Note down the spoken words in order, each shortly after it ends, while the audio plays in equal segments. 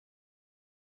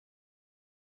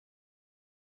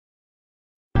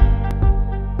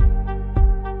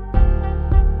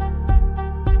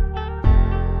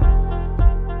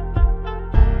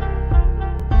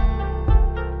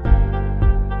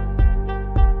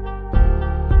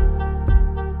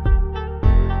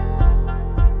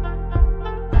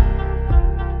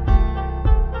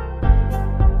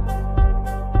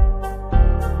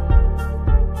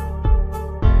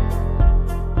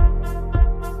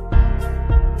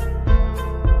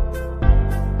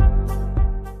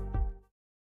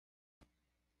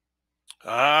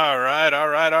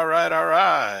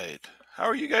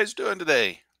are you guys doing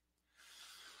today?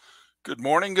 Good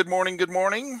morning, good morning, good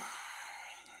morning.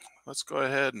 Let's go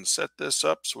ahead and set this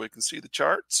up so we can see the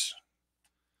charts.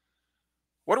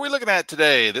 What are we looking at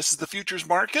today? This is the futures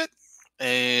market,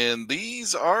 and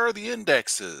these are the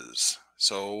indexes.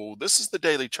 So this is the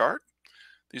daily chart.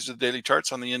 These are the daily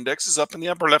charts on the indexes. Up in the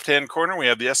upper left-hand corner, we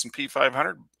have the S&P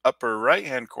 500. Upper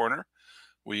right-hand corner,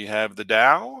 we have the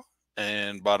Dow,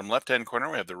 and bottom left-hand corner,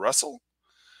 we have the Russell.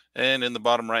 And in the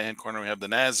bottom right-hand corner, we have the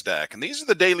NASDAQ. And these are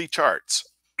the daily charts.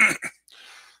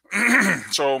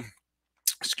 So,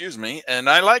 excuse me. And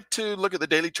I like to look at the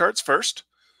daily charts first.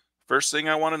 First thing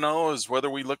I want to know is whether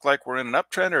we look like we're in an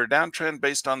uptrend or a downtrend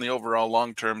based on the overall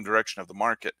long-term direction of the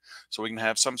market. So we can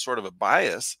have some sort of a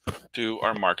bias to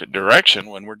our market direction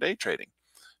when we're day trading.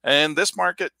 And this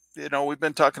market, we've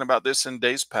been talking about this in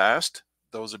days past,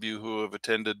 those of you who have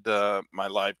attended my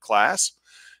live class.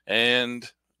 And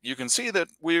you can see that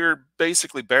we're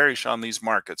basically bearish on these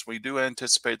markets. We do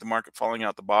anticipate the market falling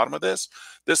out the bottom of this.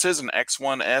 This is an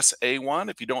X1SA1.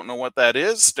 If you don't know what that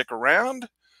is, stick around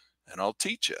and I'll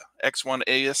teach you.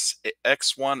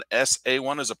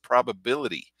 X1SA1 is a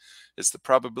probability. It's the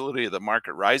probability of the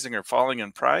market rising or falling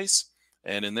in price.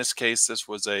 And in this case, this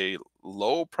was a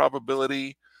low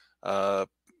probability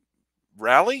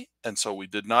rally, and so we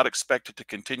did not expect it to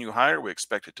continue higher. We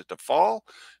expected it to fall,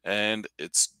 and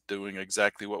it's doing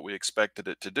exactly what we expected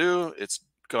it to do. It's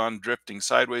gone drifting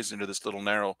sideways into this little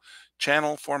narrow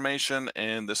channel formation,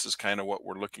 and this is kind of what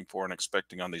we're looking for and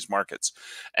expecting on these markets.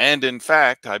 And in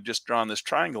fact, I've just drawn this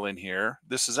triangle in here.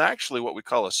 This is actually what we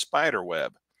call a spider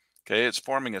web. Okay, it's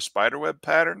forming a spider web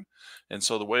pattern. And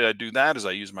so the way I do that is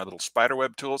I use my little spider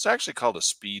web tool. It's actually called a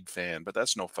speed fan, but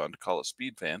that's no fun to call it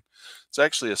speed fan. It's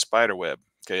actually a spider web.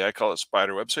 Okay, I call it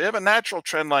spider web. So you have a natural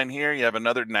trend line here. You have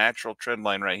another natural trend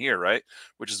line right here, right?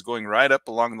 Which is going right up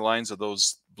along the lines of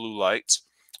those blue lights.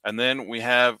 And then we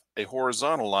have a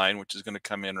horizontal line, which is going to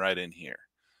come in right in here.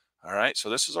 All right, so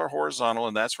this is our horizontal,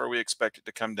 and that's where we expect it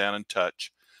to come down and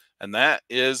touch. And that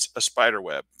is a spider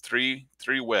web, three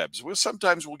webs.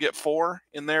 Sometimes we'll get four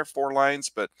in there, 4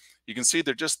 lines, but you can see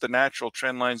they're just the natural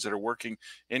trend lines that are working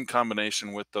in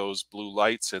combination with those blue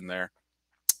lights in there,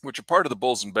 which are part of the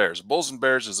Bulls and Bears. Bulls and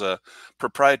Bears is a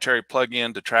proprietary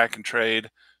plug-in to track and trade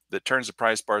that turns the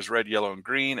price bars red, yellow, and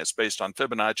green. It's based on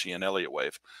Fibonacci and Elliott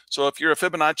wave. So if you're a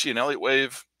Fibonacci and Elliott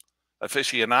wave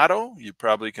aficionado, you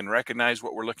probably can recognize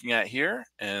what we're looking at here.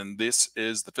 And this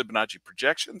is the Fibonacci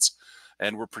projections.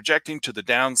 And we're projecting to the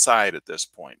downside at this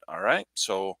point. All right.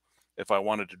 So if I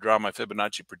wanted to draw my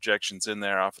Fibonacci projections in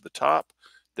there off of the top,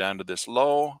 down to this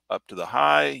low, up to the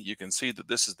high, you can see that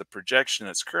this is the projection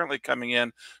that's currently coming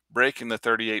in, breaking the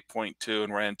 38.2,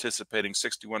 and we're anticipating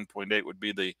 61.8 would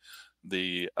be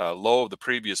the low of the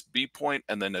previous B point,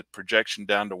 and then a projection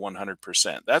down to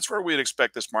 100%. That's where we'd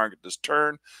expect this market to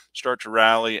turn, start to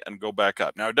rally, and go back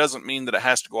up. Now, it doesn't mean that it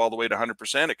has to go all the way to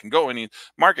 100%. It can go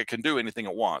market can do anything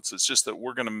it wants. It's just that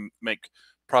we're going to make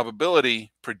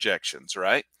probability projections,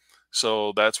 right?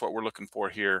 So that's what we're looking for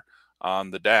here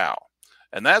on the Dow.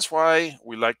 And that's why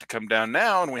we like to come down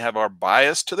now, and we have our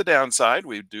bias to the downside.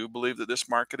 We do believe that this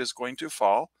market is going to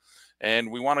fall.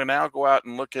 And we want to now go out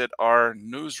and look at our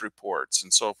news reports.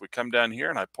 And so if we come down here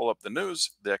and I pull up the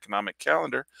news, the economic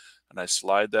calendar, and I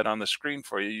slide that on the screen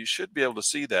for you, you should be able to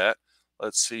see that.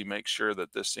 Let's see, make sure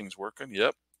that this thing's working.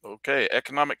 Yep. Okay,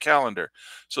 economic calendar.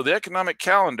 So the economic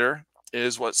calendar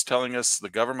is what's telling us the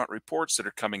government reports that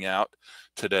are coming out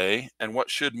today and what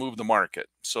should move the market.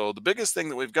 So the biggest thing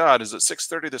that we've got is at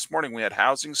 6:30 this morning, we had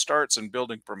housing starts and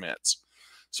building permits.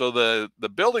 So the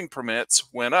building permits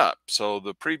went up. So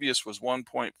the previous was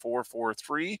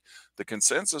 1.443. The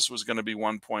consensus was going to be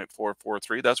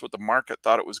 1.443. That's what the market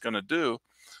thought it was going to do.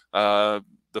 The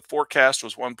forecast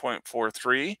was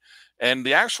 1.43, and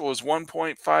the actual was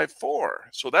 1.54.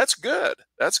 So that's good.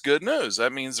 That's good news.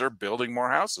 That means they're building more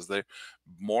houses.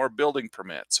 More building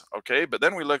permits. Okay, but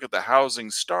then we look at the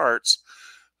housing starts.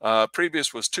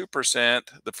 Previous was 2%.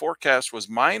 The forecast was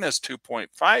minus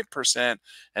 2.5%,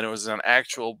 and it was an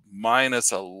actual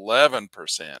minus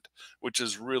 11%, which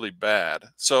is really bad.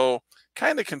 So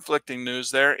kind of conflicting news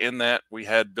there in that we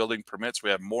had building permits. We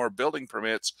have more building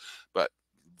permits, but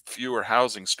fewer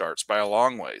housing starts by a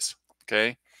long ways.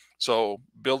 Okay. So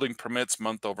building permits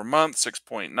month over month,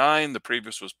 6.9. The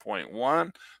previous was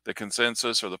 0.1. The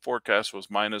consensus or the forecast was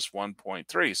minus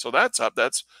 1.3. So that's up.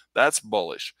 That's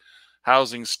bullish.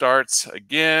 Housing starts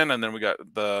again, and then we got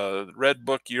the red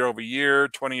book year over year,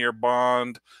 20-year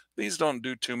bond. These don't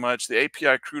do too much. The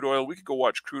API crude oil, we could go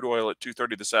watch crude oil at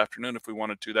 2:30 this afternoon if we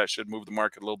wanted to. That should move the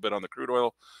market a little bit on the crude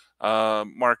oil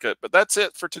market. But that's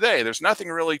it for today. There's nothing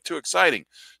really too exciting.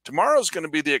 Tomorrow's going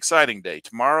to be the exciting day.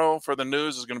 Tomorrow for the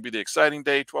news is going to be the exciting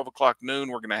day. 12 o'clock noon,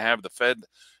 we're going to have the Fed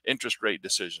interest rate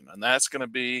decision. And that's going to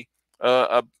be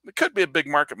it could be a big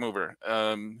market mover.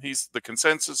 The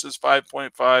consensus is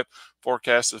 5.5,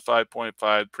 forecast is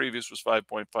 5.5, previous was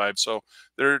 5.5. So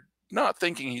they're not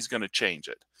thinking he's going to change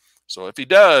it. So if he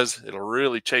does, it'll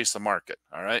really chase the market.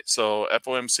 All right. So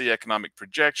FOMC economic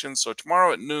projections. So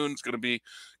tomorrow at noon is going to be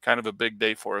kind of a big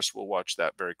day for us. We'll watch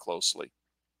that very closely.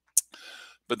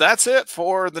 But that's it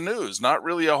for the news. Not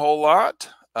really a whole lot.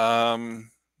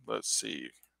 Let's see.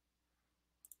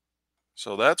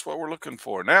 So that's what we're looking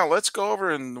for. Now let's go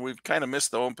over, and we've kind of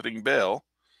missed the opening bell.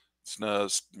 It's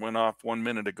went off 1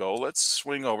 minute ago. Let's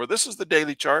swing over. This is the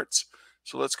daily charts.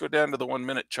 So let's go down to the 1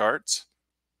 minute charts.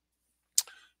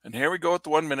 And here we go with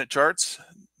the 1 minute charts.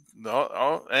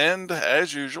 And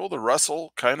as usual, the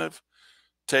Russell kind of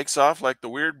takes off like the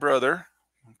weird brother,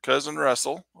 cousin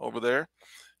Russell over there.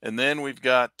 And then we've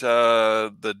got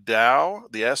the Dow,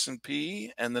 the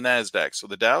S&P, and the NASDAQ. So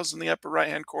the Dow's in the upper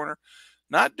right-hand corner,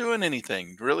 not doing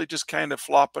anything, really just kind of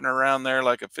flopping around there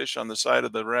like a fish on the side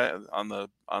of on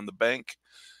the bank.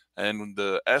 And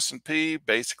the S&P,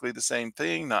 basically the same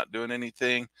thing, not doing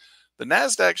anything. The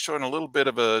NASDAQ showing a little bit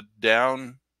of a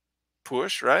down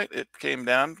push, right? It came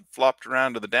down, flopped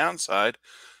around to the downside,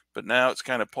 but now it's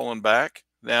kind of pulling back.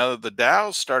 Now the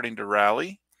Dow's starting to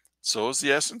rally, so is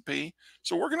the S&P.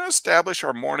 So we're going to establish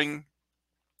our morning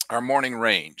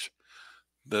range.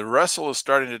 The Russell is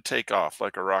starting to take off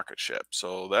like a rocket ship,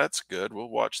 so that's good. We'll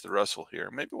watch the Russell here.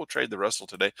 Maybe we'll trade the Russell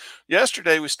today.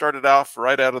 Yesterday we started off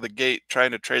right out of the gate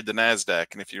trying to trade the NASDAQ,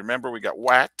 and if you remember, we got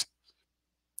whacked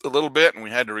a little bit and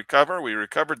we had to recover. We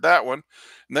recovered that one,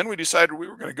 and then we decided we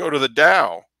were going to go to the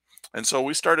Dow, and so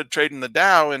we started trading the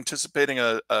Dow, anticipating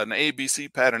an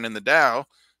ABC pattern in the Dow.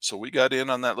 So we got in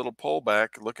on that little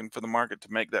pullback, looking for the market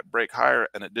to make that break higher,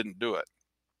 and it didn't do it.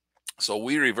 So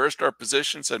we reversed our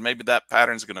position, said maybe that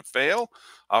pattern is going to fail.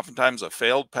 Oftentimes a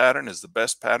failed pattern is the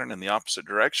best pattern in the opposite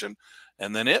direction,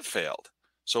 and then it failed.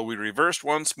 So we reversed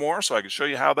once more so I could show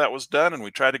you how that was done, and we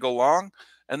tried to go long,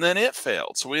 and then it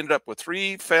failed. So we ended up with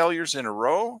 3 failures in a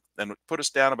row, and it put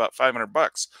us down about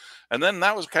 $500. And then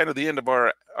that was kind of the end of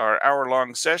our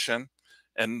hour-long session.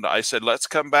 And I said, let's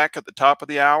come back at the top of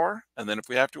the hour. And then if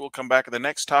we have to, we'll come back at the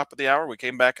next top of the hour. We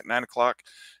came back at 9 o'clock,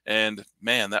 and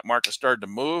man, that market started to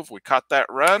move. We caught that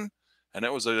run, and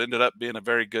it ended up being a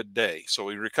very good day. So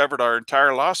we recovered our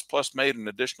entire loss, plus made an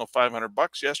additional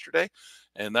 $500 yesterday,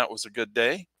 and that was a good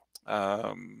day.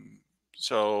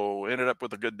 So ended up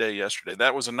with a good day yesterday.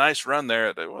 That was a nice run there.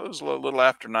 It was a little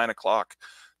after 9 o'clock.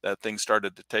 That thing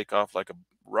started to take off like a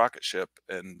rocket ship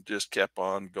and just kept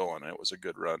on going. It was a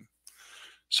good run.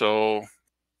 So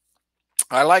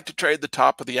I like to trade the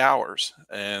top of the hours,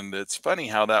 and it's funny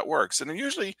how that works. And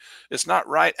usually it's not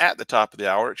right at the top of the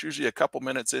hour. It's usually a couple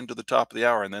minutes into the top of the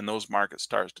hour, and then those markets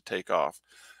starts to take off.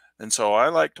 And so I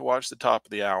like to watch the top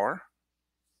of the hour.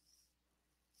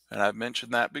 And I've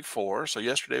mentioned that before. So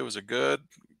yesterday was a good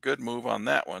move on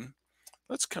that one.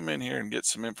 Let's come in here and get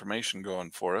some information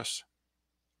going for us.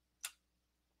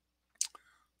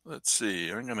 Let's see.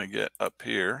 I'm going to get up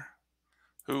here.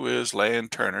 Who is Lan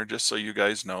Turner, just so you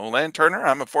guys know. Lan Turner,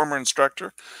 I'm a former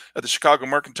instructor at the Chicago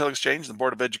Mercantile Exchange, the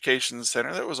Board of Education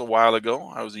Center. That was a while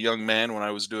ago. I was a young man when I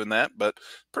was doing that, but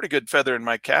pretty good feather in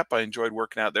my cap. I enjoyed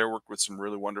working out there, worked with some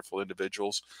really wonderful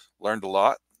individuals, learned a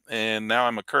lot. And now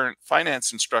I'm a current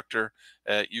finance instructor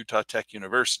at Utah Tech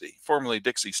University, formerly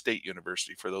Dixie State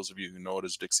University, for those of you who know it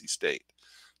as Dixie State.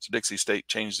 So Dixie State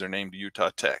changed their name to Utah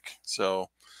Tech. So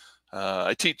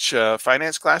I teach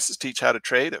finance classes, teach how to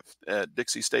trade at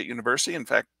Dixie State University. In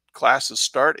fact, classes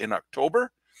start in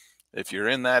October. If you're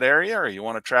in that area or you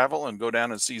want to travel and go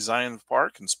down and see Zion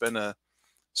Park and spend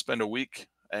a week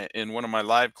in one of my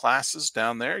live classes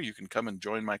down there, you can come and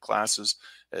join my classes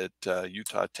at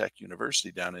Utah Tech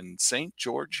University down in St.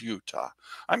 George, Utah.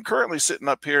 I'm currently sitting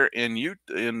up here in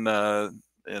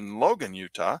Logan,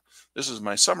 Utah. This is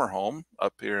my summer home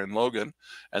up here in Logan,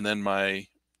 and then my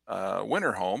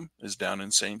winter home is down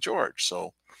in St. George.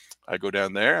 So I go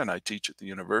down there and I teach at the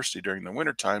university during the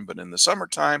winter time, but in the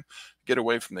summertime, get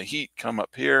away from the heat, come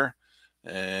up here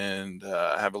and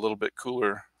have a little bit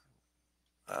cooler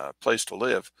place to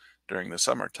live during the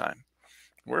summertime.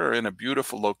 We're in a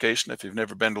beautiful location. If you've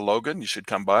never been to Logan, you should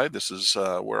come by. This is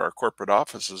where our corporate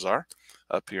offices are,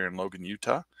 up here in Logan,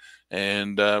 Utah.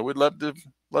 And we'd love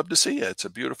to see you. It's a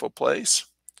beautiful place.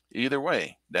 Either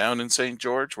way, down in St.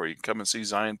 George, where you can come and see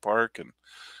Zion Park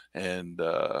and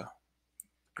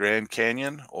Grand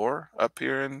Canyon or up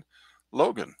here in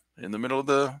Logan in the middle of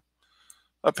the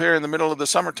up here in the middle of the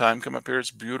summertime. Come up here,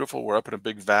 it's beautiful. We're up in a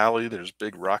big valley. There's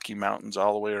big rocky mountains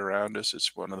all the way around us.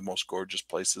 It's one of the most gorgeous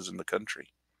places in the country.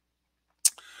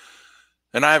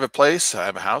 And I have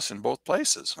a house in both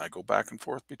places, and I go back and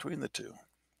forth between the two.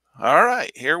 All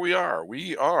right, here we are.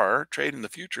 We are trading the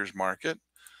futures market.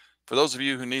 For those of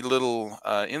you who need a little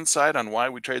insight on why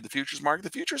we trade the futures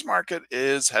market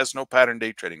has no pattern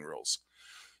day trading rules.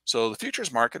 So the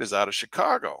futures market is out of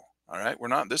Chicago. All right, we're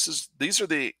not. These are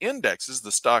the indexes,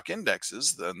 the stock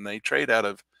indexes. Then they trade out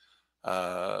of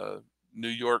New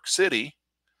York City,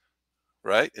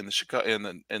 right, in the Chicago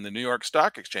in the New York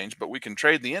Stock Exchange. But we can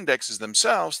trade the indexes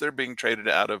themselves. They're being traded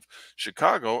out of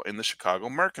Chicago in the Chicago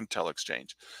Mercantile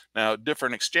Exchange. Now,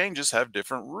 different exchanges have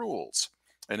different rules.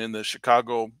 And in the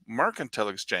Chicago Mercantile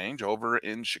Exchange over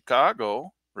in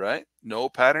Chicago, right, no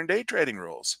pattern day trading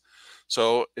rules.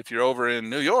 So if you're over in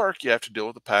New York, you have to deal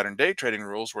with the pattern day trading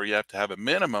rules where you have to have a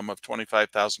minimum of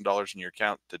 $25,000 in your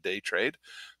account to day trade.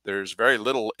 There's very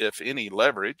little, if any,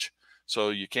 leverage.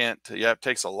 So you can't, yeah, it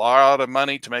takes a lot of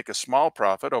money to make a small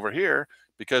profit. Over here,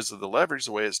 because of the leverage,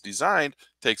 the way it's designed,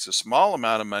 takes a small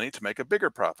amount of money to make a bigger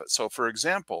profit. So for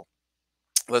example,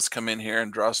 let's come in here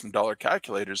and draw some dollar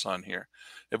calculators on here.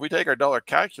 If we take our dollar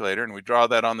calculator and we draw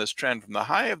that on this trend from the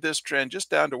high of this trend just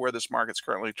down to where this market's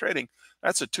currently trading,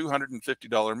 that's a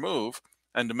 $250 move.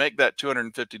 And to make that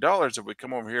 $250, if we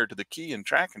come over here to the key and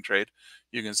track and trade,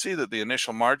 you can see that the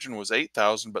initial margin was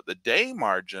 8,000, but the day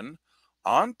margin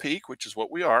on peak, which is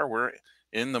what we're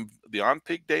in the on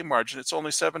peak day margin, it's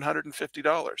only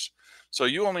 $750. So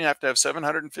you only have to have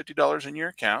 $750 in your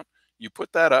account. You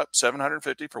put that up,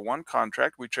 750 for one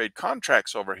contract. We trade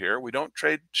contracts over here. We don't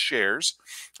trade shares.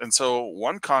 And so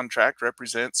one contract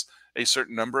represents a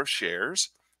certain number of shares,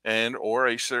 and or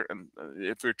a certain,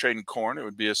 if you're trading corn, it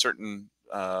would be a certain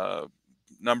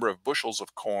number of bushels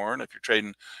of corn. If you're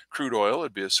trading crude oil,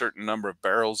 it'd be a certain number of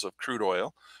barrels of crude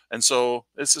oil. And so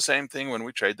it's the same thing when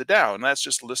we trade the Dow, and that's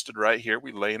just listed right here.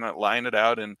 We line it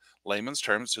out in layman's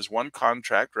terms. It says one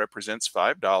contract represents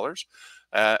 $5.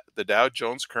 The Dow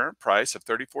Jones current price of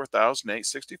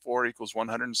 34,864 equals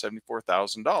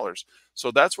 $174,000.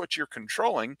 So that's what you're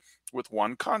controlling with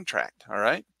one contract. All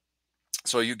right.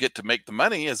 So you get to make the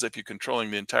money as if you're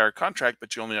controlling the entire contract,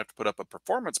 but you only have to put up a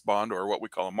performance bond, or what we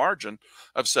call a margin,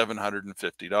 of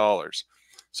 $750.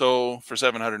 So for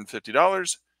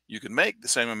 $750, you can make the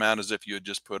same amount as if you had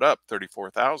just put up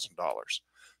 $34,000.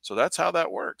 So that's how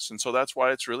that works. And so that's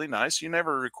why it's really nice. You're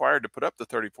never required to put up the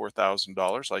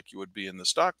 $34,000 like you would be in the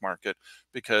stock market,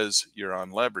 because you're on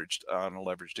a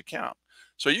leveraged account.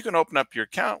 So you can open up your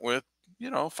account with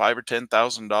 $5,000 or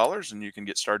 $10,000, and you can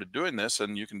get started doing this,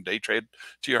 and you can day trade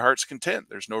to your heart's content.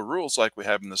 There's no rules like we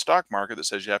have in the stock market that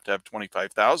says you have to have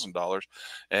 $25,000,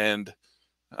 and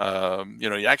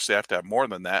you actually have to have more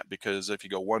than that, because if you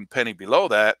go one penny below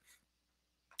that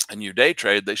and you day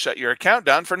trade, they shut your account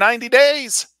down for 90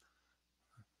 days.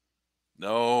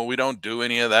 No, we don't do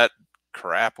any of that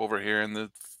crap over here in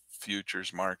the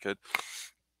futures market.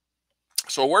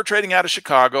 So we're trading out of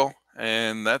Chicago,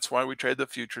 and that's why we trade the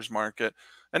futures market.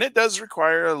 And it does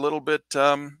require a little bit,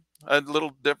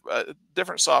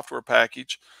 different software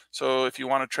package. So if you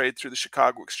want to trade through the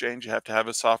Chicago Exchange, you have to have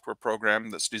a software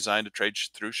program that's designed to trade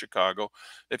through Chicago.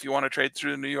 If you want to trade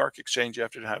through the New York Exchange, you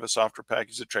have to have a software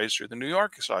package that trades through the New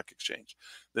York Stock Exchange.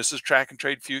 This is Track and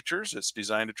Trade Futures. It's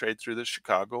designed to trade through the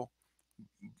Chicago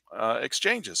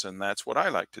exchanges, and that's what I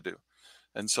like to do.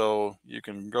 And so you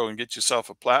can go and get yourself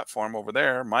a platform over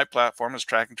there. My platform is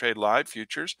Track and Trade Live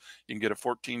Futures. You can get a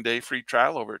 14-day free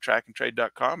trial over at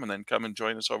trackandtrade.com, and then come and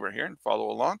join us over here and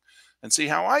follow along and see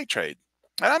how I trade.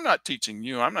 And I'm not teaching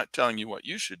you, I'm not telling you what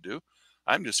you should do.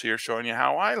 I'm just here showing you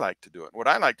how I like to do it. What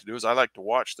I like to do is I like to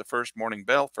watch the first morning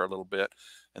bell for a little bit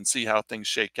and see how things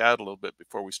shake out a little bit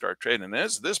before we start trading. And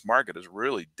this market is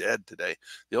really dead today.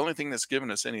 The only thing that's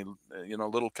given us any,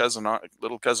 little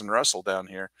cousin Russell down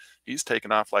here, he's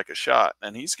taken off like a shot,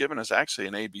 and he's given us actually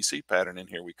an ABC pattern in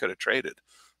here we could have traded.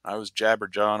 I was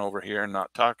jabberjawing over here and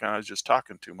not talking. I was just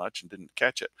talking too much and didn't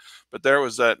catch it. But there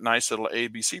was that nice little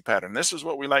ABC pattern. This is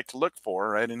what we like to look for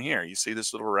right in here. You see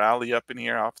this little rally up in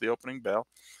here off the opening bell.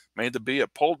 Made the B,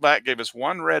 it pulled back, gave us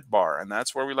one red bar, and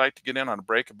that's where we like to get in on a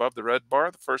break above the red bar,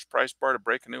 the first price bar to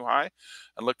break a new high,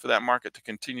 and look for that market to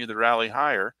continue the rally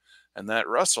higher. And that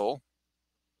Russell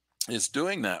is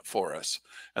doing that for us.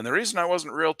 And the reason I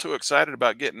wasn't real too excited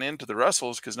about getting into the Russell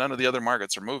is because none of the other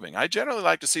markets are moving. I generally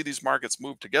like to see these markets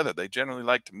move together. They generally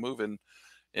like to move in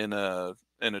a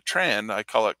trend. I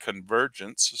call it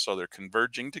convergence. So they're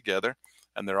converging together.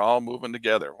 and they're all moving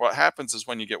together. What happens is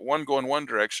when you get one going one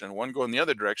direction and one going the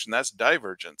other direction, that's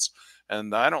divergence.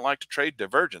 And I don't like to trade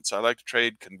divergence. I like to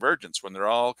trade convergence when they're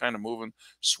all kind of moving,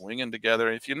 swinging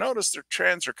together. If you notice, their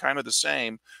trends are kind of the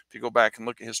same. If you go back and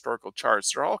look at historical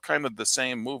charts, they're all kind of the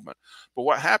same movement. But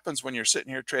what happens when you're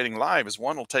sitting here trading live is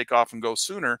one will take off and go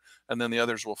sooner, and then the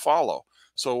others will follow.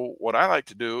 So what I like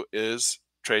to do is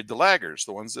trade the laggers,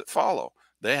 the ones that follow.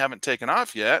 They haven't taken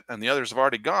off yet, and the others have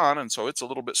already gone, and so it's a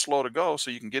little bit slow to go.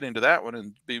 So you can get into that one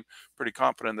and be pretty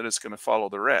confident that it's going to follow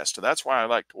the rest. And that's why I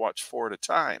like to watch 4 at a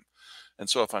time. And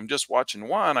so if I'm just watching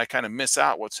one, I kind of miss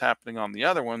out what's happening on the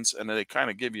other ones, and they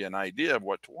kind of give you an idea of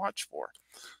what to watch for.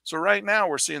 So right now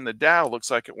we're seeing the Dow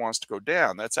looks like it wants to go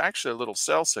down. That's actually a little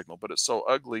sell signal, but it's so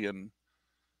ugly and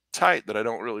tight that I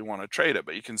don't really want to trade it.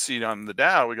 But you can see on the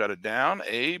Dow, we got a down,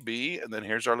 A, B, and then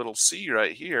here's our little C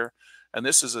right here. And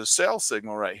this is a sell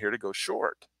signal right here to go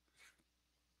short.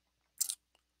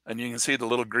 And you can see the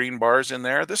little green bars in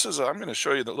there. This is, I'm going to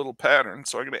show you the little pattern.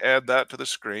 So I'm going to add that to the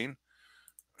screen.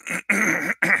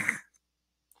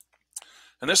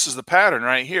 And this is the pattern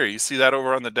right here. You see that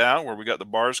over on the Dow where we got the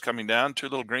bars coming down, 2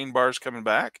 little green bars coming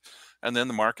back. And then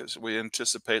the markets, we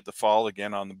anticipate the fall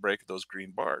again on the break of those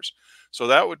green bars. So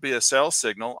that would be a sell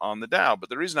signal on the Dow. But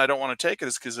the reason I don't want to take it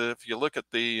is because if you look at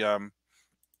the,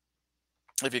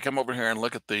 if you come over here and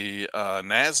look at the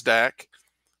NASDAQ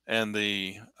and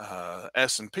the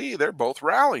S&P, they're both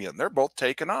rallying. They're both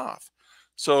taking off.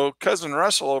 So cousin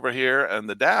Russell over here and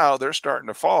the Dow, they're starting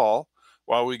to fall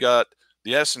while we got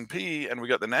the S&P and we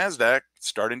got the NASDAQ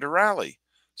starting to rally.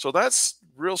 So that's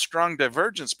real strong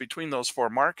divergence between those 4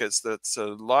 markets. That's a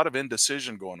lot of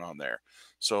indecision going on there.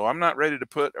 So I'm not ready to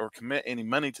put or commit any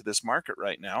money to this market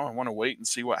right now. I want to wait and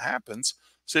see what happens.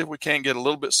 See if we can't get a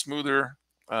little bit smoother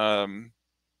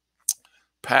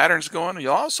patterns going.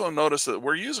 You'll also notice that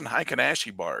we're using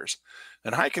Heikin-Ashi bars.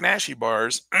 And Heikin-Ashi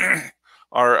bars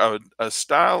are a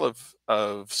style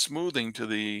of smoothing to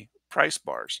the price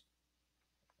bars.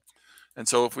 And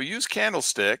so if we use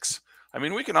candlesticks, I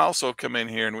mean, we can also come in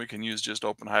here and we can use just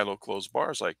open, high, low, close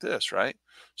bars like this, right?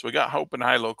 So we got open,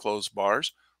 high, low, close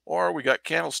bars, or we got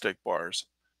candlestick bars.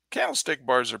 Candlestick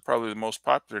bars are probably the most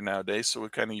popular nowadays, so we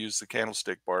kind of use the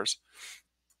candlestick bars.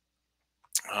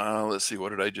 Let's see, what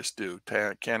did I just do?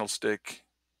 Candlestick.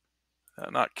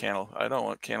 Not candle. I don't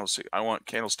want candlestick. I want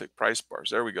candlestick price bars.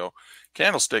 There we go.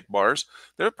 Candlestick bars.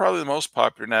 They're probably the most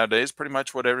popular nowadays. Pretty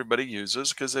much what everybody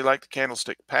uses because they like the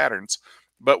candlestick patterns.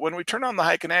 But when we turn on the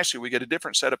Heikin-Ashi, we get a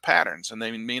different set of patterns, and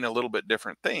they mean a little bit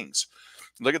different things.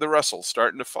 Look at the Russell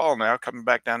starting to fall now, coming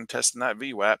back down and testing that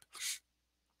VWAP.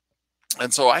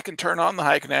 And so I can turn on the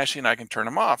Heikin-Ashi and I can turn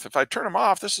them off. If I turn them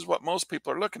off, this is what most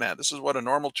people are looking at. This is what a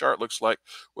normal chart looks like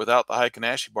without the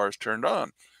Heikin-Ashi bars turned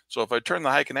on. So if I turn the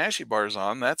Heikin-Ashi bars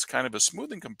on, that's kind of a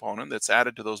smoothing component that's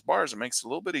added to those bars. It makes it a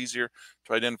little bit easier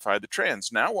to identify the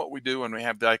trends. Now what we do when we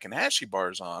have the Heikin-Ashi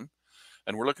bars on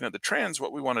and we're looking at the trends,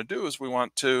 what we want to do is we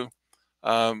want to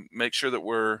make sure that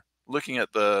we're looking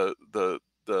at the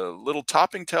little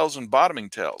topping tails and bottoming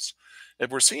tails. If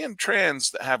we're seeing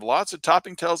trends that have lots of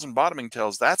topping tails and bottoming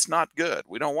tails, that's not good.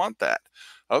 We don't want that.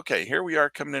 Okay, here we are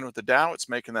coming in with the Dow. It's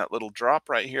making that little drop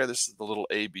right here. This is the little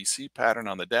ABC pattern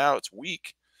on the Dow. It's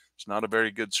weak. It's not a very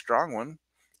good strong one.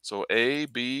 So A,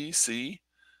 B, C.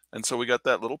 And so we got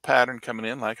that little pattern coming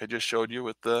in like I just showed you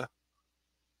with the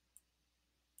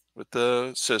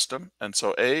system. And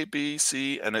so A, B,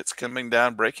 C, and it's coming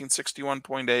down, breaking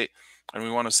 61.8, and we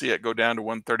want to see it go down to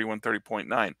 130,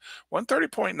 130.9.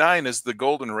 130.9 is the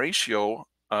golden ratio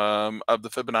of the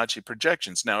Fibonacci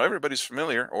projections. Now, everybody's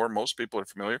familiar, or most people are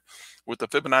familiar, with the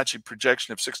Fibonacci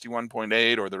projection of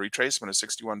 61.8 or the retracement of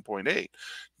 61.8. Did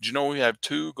you know we have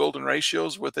 2 golden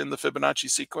ratios within the Fibonacci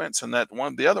sequence? And that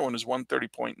one, the other one is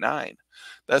 130.9.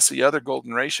 That's the other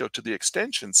golden ratio to the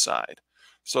extension side.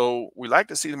 So we like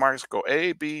to see the markets go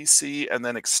A, B, C, and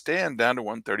then extend down to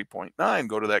 130.9,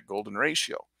 go to that golden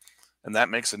ratio. And that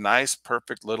makes a nice,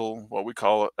 perfect little, what we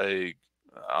call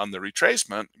on the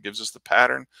retracement, gives us the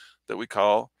pattern that we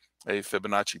call a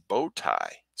Fibonacci bow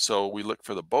tie. So we look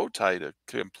for the bow tie to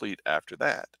complete after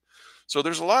that. So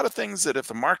there's a lot of things that if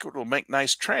the market will make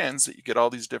nice trends, that you get all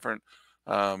these different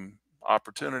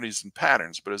opportunities and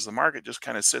patterns. But as the market just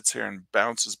kind of sits here and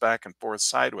bounces back and forth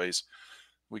sideways,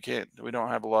 we don't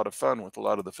have a lot of fun with a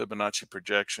lot of the Fibonacci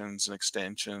projections and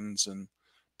extensions and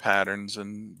patterns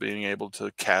and being able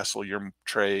to castle your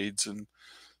trades. And,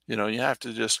 you have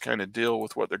to just kind of deal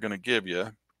with what they're going to give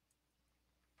you.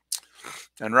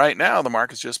 And right now the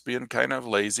market's just being kind of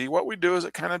lazy. What we do is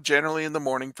it kind of generally in the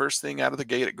morning, first thing out of the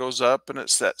gate, it goes up and it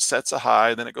sets a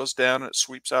high, then it goes down and it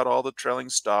sweeps out all the trailing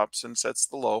stops and sets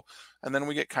the low. And then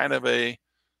we get kind of a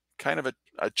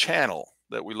channel.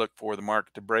 that we look for the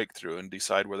market to break through and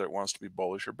decide whether it wants to be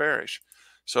bullish or bearish.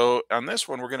 So on this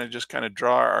one, we're going to just kind of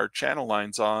draw our channel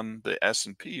lines on the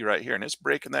S&P right here, and it's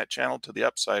breaking that channel to the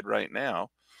upside right now.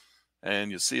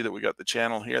 And you'll see that we got the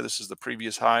channel here. This is the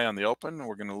previous high on the open.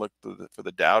 We're going to look for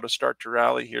the Dow to start to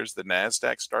rally. Here's the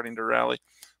NASDAQ starting to rally.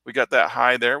 We got that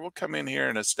high there. We'll come in here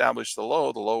and establish the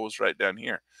low. The low was right down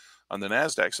here on the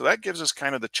NASDAQ. So that gives us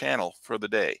kind of the channel for the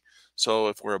day. So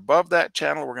if we're above that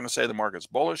channel, we're going to say the market's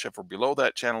bullish. If we're below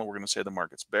that channel, we're going to say the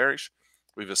market's bearish.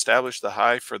 We've established the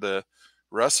high for the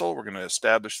Russell. We're going to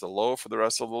establish the low for the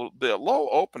Russell. The low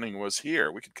opening was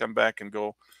here. We could come back and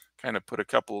go kind of put a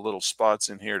couple of little spots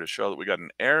in here to show that we got an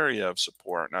area of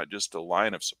support, not just a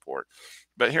line of support.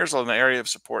 But here's an area of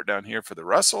support down here for the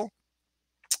Russell.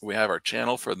 We have our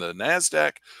channel for the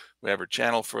NASDAQ. We have our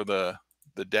channel for the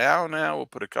Dow now. We'll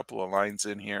put a couple of lines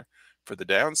in here for the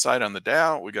downside on the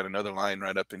Dow. We got another line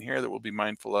right up in here that we'll be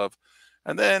mindful of.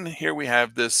 And then here we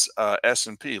have this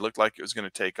S&P. Looked like it was going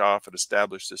to take off. It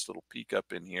established this little peak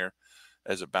up in here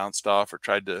as it bounced off or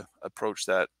tried to approach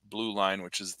that blue line,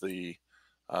 which is the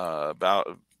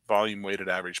about volume weighted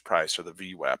average price, or the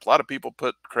VWAP. A lot of people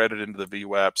put credit into the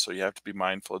VWAP, so you have to be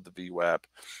mindful of the VWAP.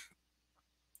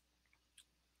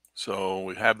 So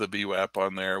we have the VWAP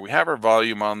on there. We have our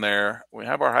volume on there. We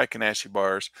have our Heikin-Ashi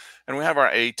bars, and we have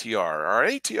our ATR. Our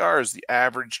ATR is the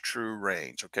average true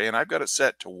range, okay? And I've got it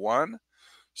set to 1.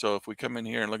 So if we come in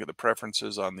here and look at the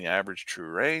preferences on the average true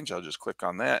range, I'll just click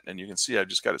on that, and you can see I've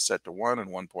just got it set to 1 and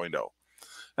 1.0.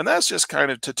 And that's just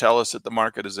kind of to tell us that the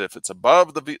market is, if it's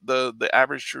above the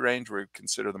average true range, we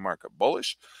consider the market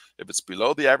bullish. If it's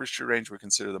below the average true range, we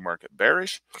consider the market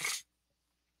bearish.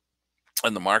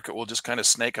 And the market will just kind of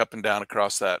snake up and down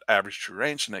across that average true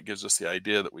range, and that gives us the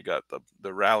idea that we got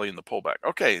the rally and the pullback.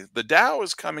 Okay, the Dow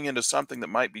is coming into something that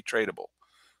might be tradable.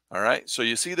 All right, so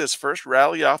you see this first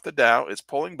rally off the Dow. It's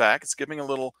pulling back. It's giving a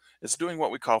little, it's doing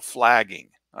what we call flagging.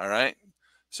 All right.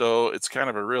 So it's kind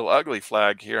of a real ugly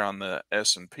flag here on the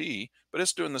S&P, but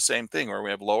it's doing the same thing where we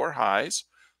have lower highs.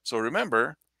 So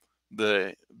remember,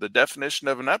 the definition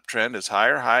of an uptrend is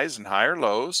higher highs and higher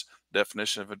lows.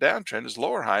 Definition of a downtrend is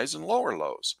lower highs and lower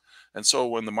lows. And so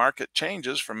when the market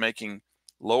changes from making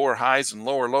lower highs and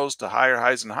lower lows to higher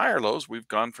highs and higher lows, we've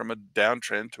gone from a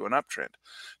downtrend to an uptrend.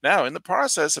 Now, in the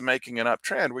process of making an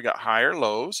uptrend, we got higher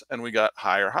lows and we got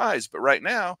higher highs. But right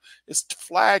now, it's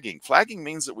flagging. Flagging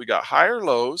means that we got higher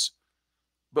lows,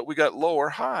 but we got lower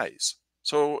highs.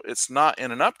 So it's not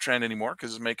in an uptrend anymore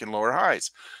because it's making lower highs.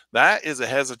 That is a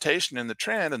hesitation in the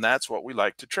trend, and that's what we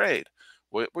like to trade.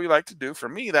 What we like to do, for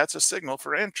me, that's a signal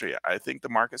for entry. I think the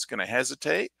market's going to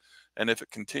hesitate, and if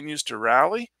it continues to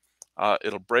rally,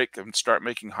 it'll break and start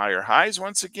making higher highs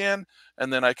once again,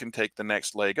 and then I can take the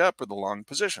next leg up with the long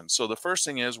position. So the first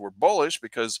thing is we're bullish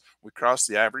because we crossed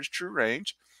the average true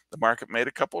range. The market made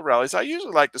a couple of rallies. I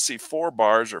usually like to see 4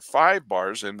 bars or 5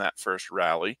 bars in that first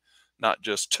rally, not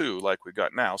just 2 like we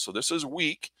got now. So this is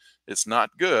weak. It's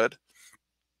not good.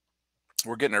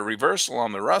 We're getting a reversal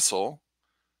on the Russell.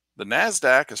 The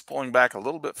NASDAQ is pulling back a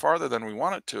little bit farther than we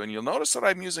want it to, and you'll notice that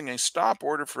I'm using a stop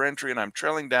order for entry, and I'm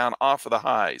trailing down off of the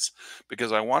highs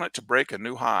because I want it to break a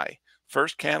new high.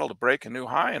 First candle to break a new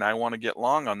high, and I want to get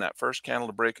long on that first candle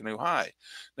to break a new high.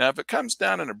 Now, if it comes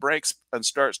down and it breaks and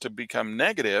starts to become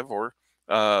negative, or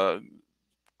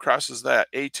crosses that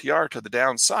ATR to the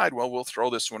downside, well, we'll throw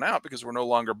this one out because we're no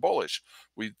longer bullish.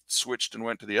 We switched and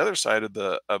went to the other side of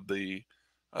the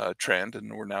trend,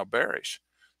 and we're now bearish.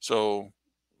 So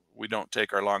we don't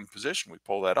take our long position, we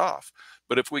pull that off.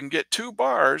 But if we can get 2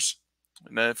 bars,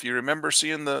 and if you remember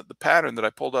seeing the pattern that I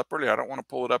pulled up earlier, I don't want to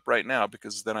pull it up right now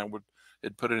because then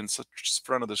it'd put it in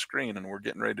front of the screen, and we're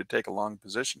getting ready to take a long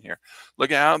position here.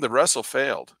 Look at how the Russell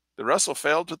failed. The Russell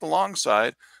failed to the long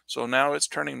side, so now it's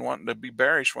wanting to be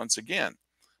bearish once again.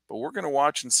 But we're going to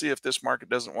watch and see if this market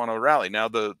doesn't want to rally. Now,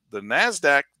 the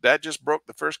NASDAQ, that just broke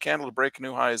the first candle to break a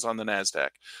new high is on the NASDAQ.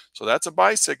 So that's a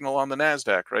buy signal on the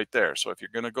NASDAQ right there. So if you're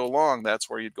going to go long, that's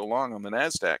where you'd go long on the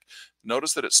NASDAQ.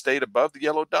 Notice that it stayed above the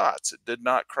yellow dots. It did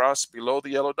not cross below the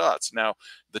yellow dots. Now,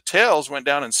 the tails went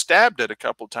down and stabbed it a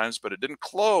couple of times, but it didn't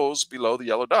close below the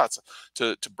yellow dots.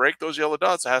 To break those yellow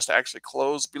dots, it has to actually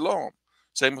close below them.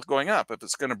 Same with going up. If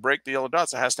it's going to break the yellow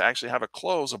dots, it has to actually have a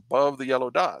close above the yellow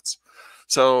dots.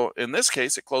 So in this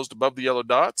case, it closed above the yellow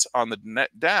dots on the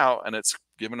net Dow, and it's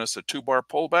given us a 2-bar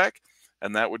pullback,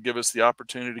 and that would give us the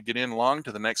opportunity to get in long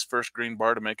to the next first green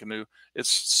bar to make a new. It's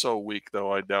so weak,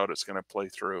 though, I doubt it's going to play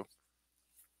through.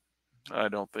 I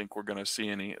don't think we're going to see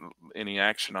any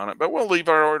action on it, but we'll leave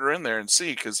our order in there and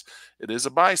see, because it is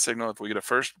a buy signal. If we get a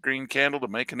first green candle to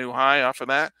make a new high off of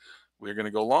that, we're going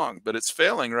to go long, but it's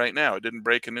failing right now. It didn't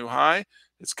break a new high.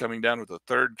 It's coming down with a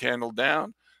third candle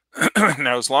down.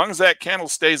 Now, as long as that candle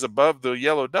stays above the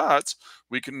yellow dots,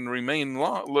 we can remain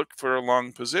long, look for a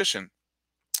long position.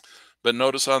 But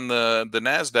notice on the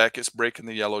Nasdaq, it's breaking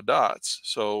the yellow dots,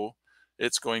 so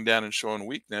it's going down and showing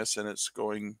weakness, and it's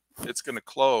going to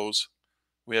close.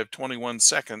 We have 21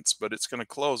 seconds, but it's going to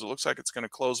close. It looks like it's going to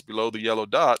close below the yellow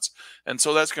dots. And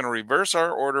so that's going to reverse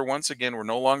our order. Once again, we're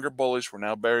no longer bullish. We're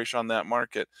now bearish on that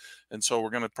market. And so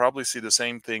we're going to probably see the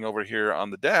same thing over here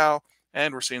on the Dow,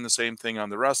 and we're seeing the same thing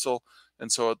on the Russell.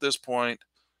 And so at this point,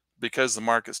 because the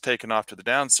market's taken off to the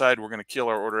downside, we're going to kill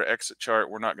our order exit chart.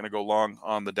 We're not going to go long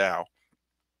on the Dow.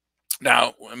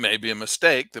 Now, it may be a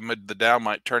mistake. The Dow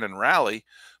might turn and rally,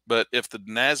 but if the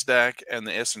Nasdaq and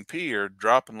the S&P are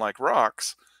dropping like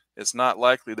rocks, it's not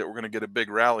likely that we're going to get a big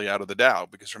rally out of the Dow,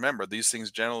 because remember, these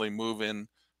things generally move in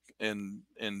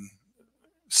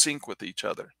sync with each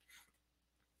other.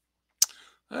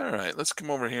 All right, let's come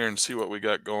over here and see what we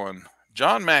got going.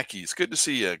 John Mackey's, good to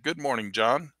see you. Good morning,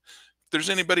 John. If there's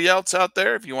anybody else out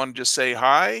there, if you want to just say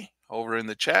hi over in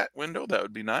the chat window, that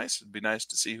would be nice. It'd be nice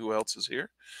to see who else is here.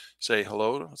 Say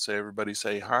hello. Say everybody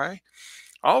say hi.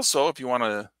 Also, if you want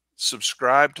to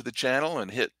subscribe to the channel and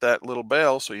hit that little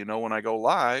bell so you know when I go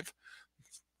live,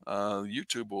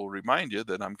 YouTube will remind you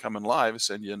that I'm coming live,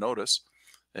 send you a notice,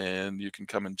 and you can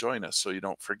come and join us so you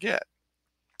don't forget.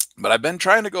 But I've been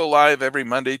trying to go live every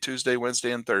Monday, Tuesday,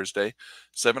 Wednesday, and Thursday,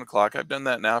 7 o'clock. I've done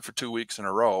that now for 2 weeks in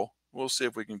a row. We'll see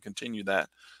if we can continue that.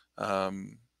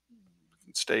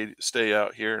 Stay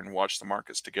out here and watch the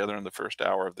markets together in the first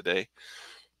hour of the day.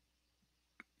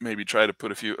 Maybe try to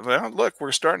put a few. Well, look,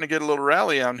 we're starting to get a little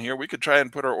rally on here. We could try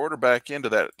and put our order back into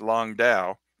that long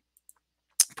Dow.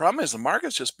 Problem is the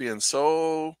market's just being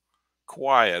so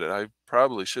quiet. I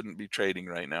probably shouldn't be trading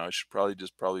right now. I should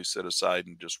probably sit aside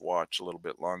and just watch a little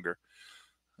bit longer.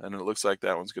 And it looks like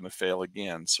that one's going to fail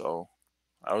again. So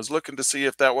I was looking to see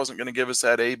if that wasn't going to give us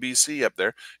that ABC up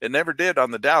there. It never did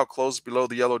on the Dow, closed below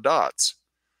the yellow dots.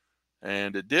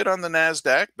 And it did on the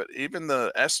Nasdaq, but even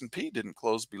the S&P didn't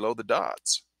close below the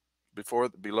dots,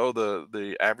 below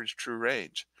the average true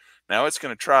range. Now it's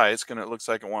going to try. It looks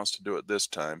like it wants to do it this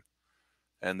time.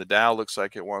 And the Dow looks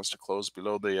like it wants to close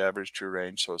below the average true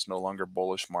range, so it's no longer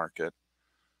bullish market.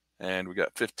 And we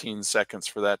got 15 seconds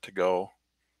for that to go.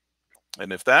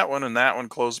 And if that one and that one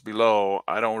close below,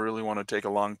 I don't really want to take a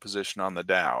long position on the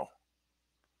Dow.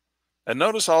 And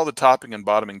notice all the topping and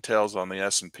bottoming tails on the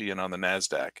S&P and on the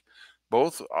Nasdaq.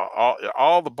 Both,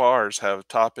 all the bars have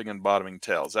topping and bottoming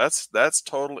tails. That's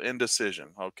total indecision.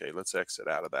 Okay, let's exit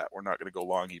out of that. We're not going to go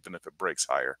long even if it breaks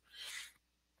higher,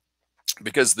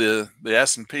 because the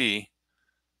S&P,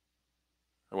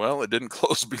 well, it didn't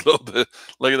close below the.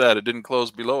 Look at that. It didn't close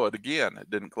below it again. It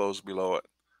didn't close below it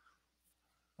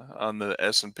on the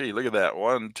S&P. Look at that.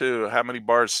 1, 2. How many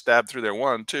bars stabbed through there?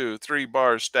 1, 2, 3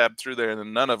 bars stabbed through there, and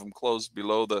then none of them closed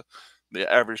below the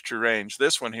average true range.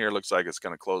 This one here looks like it's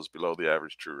going to close below the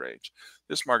average true range.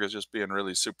 This market is just being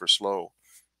really super slow.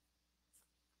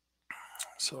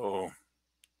 So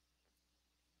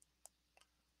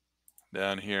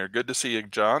down here, good to see you,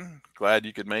 John. Glad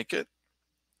you could make it.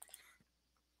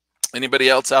 Anybody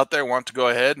else out there want to go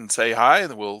ahead and say hi?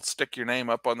 We'll stick your name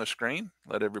up on the screen.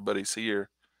 Let everybody see your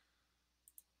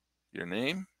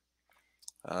name.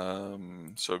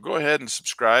 So go ahead and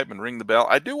subscribe and ring the bell.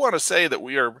 I do want to say that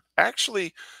we are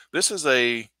actually,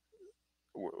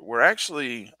 we're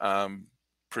actually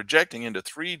projecting into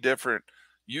 3 different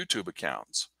YouTube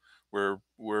accounts. We're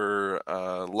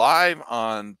live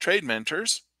on Trade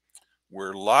Mentors,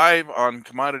 we're live on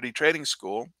Commodity Trading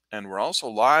School, and we're also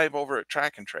live over at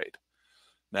Track and Trade.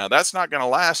 Now that's not going to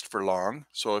last for long.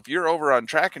 So if you're over on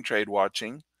Track and Trade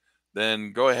watching,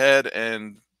 then go ahead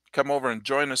and come over and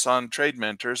join us on Trade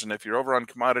Mentors. And if you're over on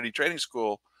Commodity Trading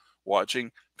School watching,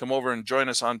 come over and join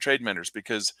us on Trade Mentors,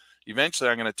 because eventually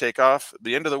I'm going to take off.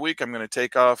 The end of the week, I'm going to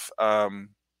take off.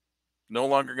 No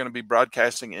longer going to be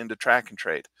broadcasting into Track and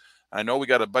Trade. I know we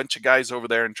got a bunch of guys over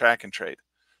there in Track and Trade.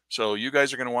 So you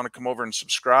guys are going to want to come over and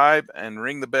subscribe and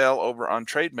ring the bell over on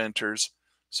Trade Mentors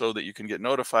so that you can get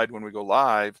notified when we go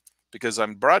live, because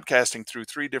I'm broadcasting through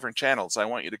 3 different channels. I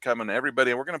want you to come and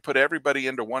everybody, we're going to put everybody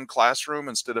into one classroom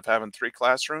instead of having 3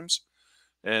 classrooms.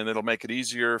 And it'll make it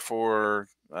easier for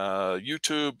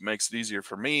YouTube, makes it easier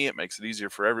for me. It makes it easier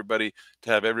for everybody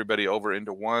to have everybody over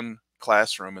into one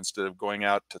classroom instead of going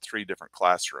out to 3 different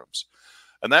classrooms.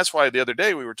 And that's why the other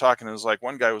day we were talking, it was like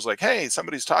one guy was like, hey,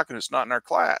 somebody's talking, it's not in our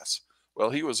class. Well,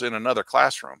 he was in another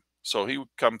classroom. So he would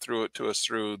come through it to us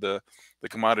through the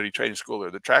Commodity Trading School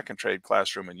or the Track and Trade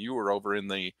classroom, and you were over in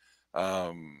the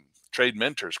trade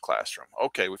mentors classroom.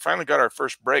 Okay, we finally got our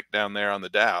first break down there on the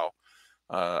Dow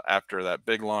after that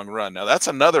big long run. Now that's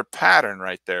another pattern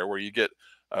right there where you get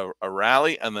a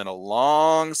rally and then a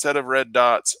long set of red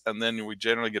dots, and then we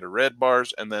generally get a red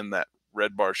bars, and then that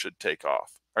red bar should take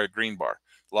off, or a green bar.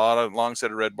 A lot of long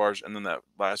set of red bars, and then that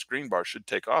last green bar should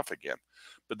take off again.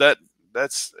 But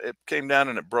that's it came down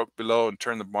and it broke below and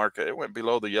turned the market. It went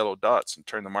below the yellow dots and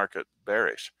turned the market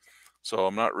bearish. So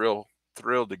I'm not real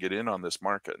thrilled to get in on this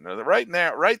market. Now, right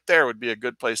now, right there would be a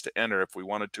good place to enter if we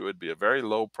wanted to. It'd be a very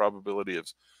low probability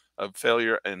of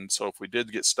failure, and so if we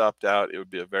did get stopped out, it would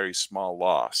be a very small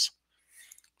loss.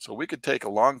 So we could take a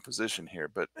long position here,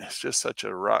 but it's just such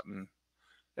a rotten.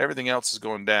 Everything else is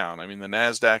going down. I mean, the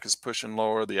Nasdaq is pushing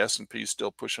lower, the S&P is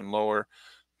still pushing lower,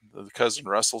 the cousin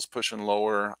Russell's pushing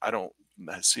lower. I don't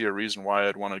see a reason why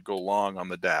I'd want to go long on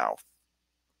the Dow.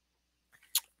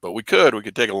 But we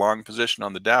could take a long position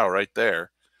on the Dow right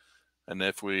there. And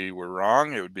if we were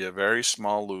wrong, it would be a very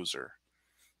small loser.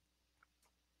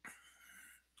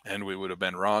 And we would have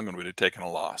been wrong and we'd have taken a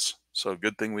loss. So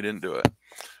good thing we didn't do it.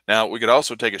 Now, we could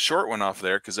also take a short one off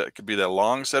there because that could be that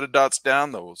long set of dots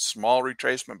down, the small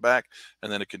retracement back,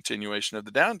 and then a continuation of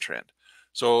the downtrend.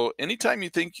 So anytime you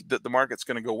think that the market's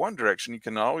going to go one direction, you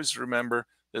can always remember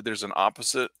that there's an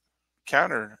opposite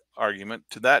counter argument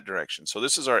to that direction. So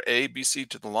this is our A, B, C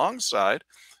to the long side,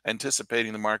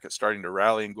 anticipating the market starting to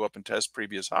rally and go up and test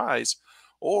previous highs.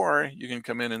 Or you can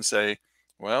come in and say,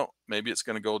 well, maybe it's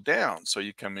going to go down. So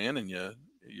you come in and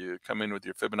you come in with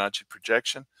your Fibonacci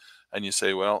projection and you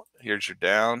say, well, here's your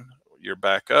down, you're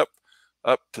back up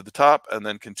to the top, and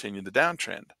then continue the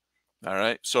downtrend. All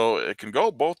right. So it can go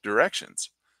both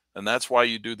directions. And that's why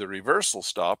you do the reversal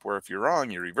stop, where if you're wrong,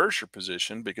 you reverse your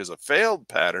position, because a failed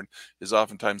pattern is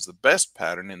oftentimes the best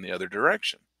pattern in the other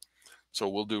direction. So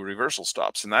we'll do reversal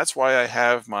stops. And that's why I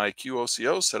have my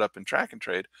QOCO set up in Track and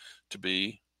Trade to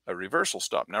be a reversal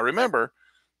stop. Now, remember,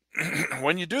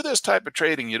 when you do this type of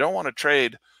trading, you don't want to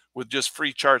trade with just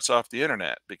free charts off the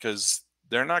internet, because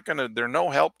they're no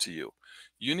help to you.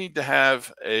 You need to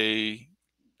have a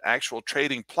actual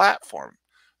trading platform.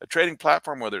 A trading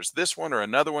platform, whether it's this one or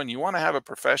another one, you want to have a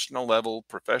professional level,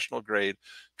 professional grade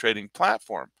trading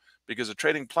platform, because a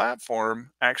trading platform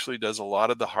actually does a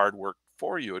lot of the hard work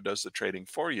for you. It does the trading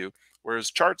for you, whereas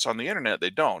charts on the internet,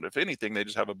 they don't. If anything, they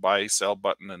just have a buy, sell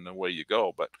button and away you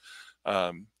go. But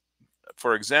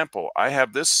for example, I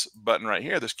have this button right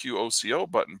here, this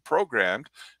QOCO button programmed,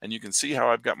 and you can see how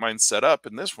I've got mine set up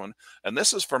in this one. And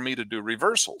this is for me to do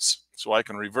reversals. So I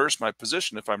can reverse my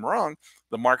position. If I'm wrong,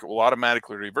 the market will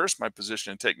automatically reverse my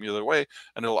position and take me the other way,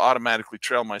 and it'll automatically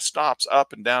trail my stops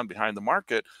up and down behind the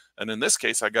market. And in this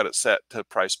case, I got it set to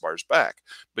price bars back.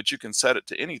 But you can set it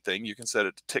to anything. You can set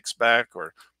it to ticks back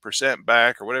or percent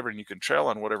back or whatever, and you can trail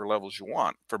on whatever levels you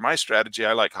want. For my strategy,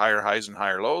 I like higher highs and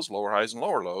higher lows, lower highs and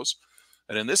lower lows.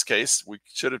 And in this case, we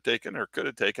should have taken, or could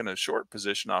have taken, a short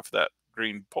position off that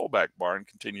green pullback bar and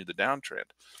continue the downtrend.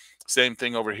 Same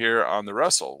thing over here on the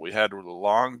Russell. We had a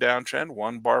long downtrend,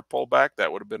 1 bar pullback.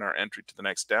 That would have been our entry to the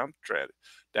next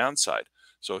downside.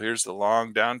 So here's the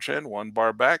long downtrend, 1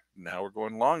 bar back. Now we're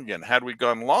going long again. Had we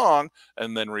gone long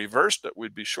and then reversed it,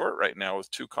 we'd be short right now with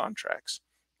 2 contracts.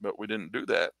 But we didn't do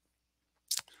that.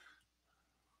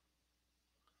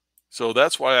 So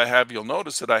that's why you'll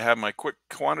notice that I have my quick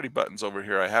quantity buttons over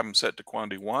here. I have them set to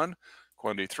quantity 1,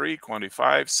 quantity 3, quantity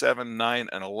 5, 7, 9,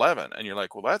 and 11. And you're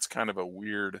like, well, that's kind of a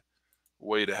weird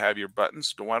way to have your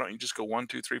buttons. Why don't you just go 1,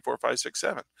 2, 3, 4, 5, 6,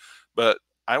 7? But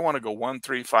I want to go 1,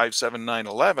 3, 5, 7, 9,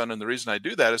 11. And the reason I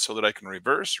do that is so that I can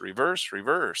reverse, reverse,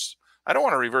 reverse. I don't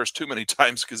want to reverse too many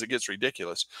times because it gets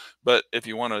ridiculous. But if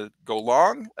you want to go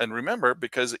long, and remember,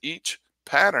 because each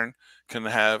pattern can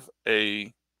have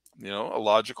a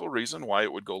logical reason why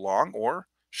it would go long or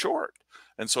short.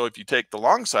 And so if you take the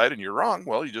long side and you're wrong,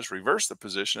 well, you just reverse the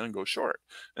position and go short.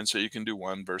 And so you can do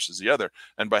one versus the other.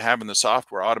 And by having the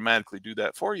software automatically do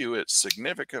that for you, it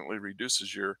significantly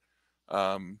reduces your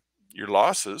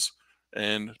losses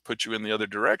and put you in the other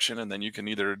direction. And then you can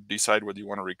either decide whether you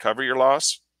want to recover your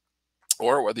loss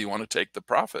or whether you want to take the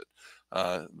profit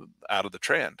out of the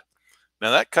trend. Now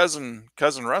that cousin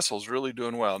Russell's really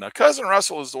doing well. Now cousin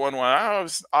Russell is the one where I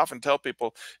always often tell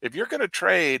people, if you're going to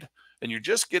trade and you're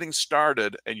just getting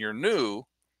started and you're new,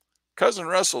 cousin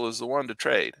Russell is the one to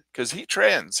trade, because he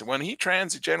trends. When he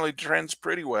trends, he generally trends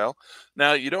pretty well.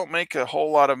 Now you don't make a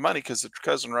whole lot of money because the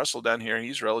cousin Russell down here,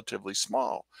 he's relatively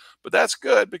small, but that's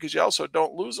good because you also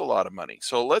don't lose a lot of money.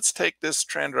 So let's take this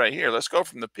trend right here. Let's go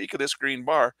from the peak of this green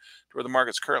bar to where the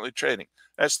market's currently trading.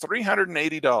 That's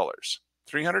 $380.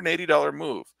 $380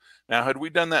 move. Now, had we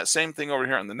done that same thing over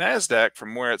here on the NASDAQ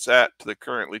from where it's at to the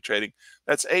currently trading,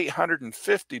 that's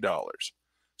 $850.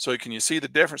 So can you see the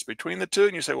difference between the two?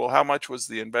 And you say, well, how much was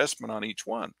the investment on each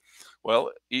one?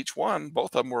 Well, each one,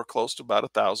 both of them were close to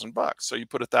about $1,000. So you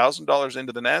put $1,000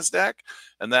 into the NASDAQ,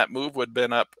 and that move would have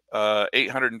been up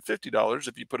 $850.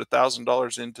 If you put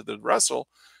 $1,000 into the Russell,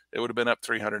 it would have been up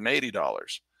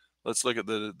 $380. Let's look at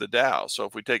the Dow. So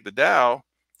if we take the Dow,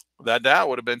 that Dow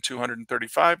would have been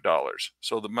 $235.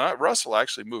 So the Russell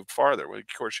actually moved farther. Well, of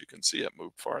course, you can see it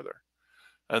moved farther.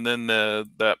 And then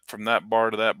that from that bar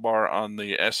to that bar on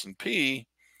the S&P,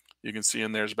 you can see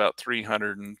in there's about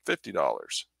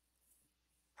 $350.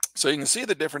 So you can see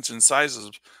the difference in sizes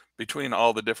between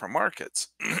all the different markets.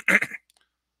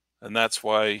 And that's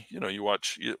why, you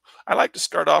watch I like to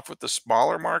start off with the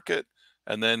smaller market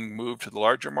and then move to the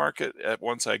larger market at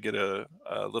once I get a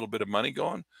little bit of money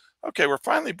going. Okay, we're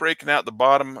finally breaking out the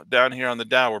bottom down here on the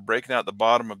Dow. We're breaking out the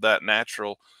bottom of that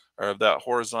natural or of that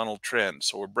horizontal trend.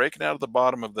 So we're breaking out of the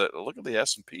bottom of the look at the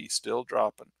S&P still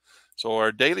dropping. So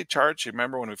our daily charts, you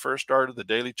remember when we first started the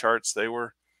daily charts, they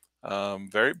were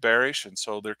very bearish, and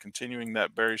so they're continuing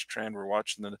that bearish trend. We're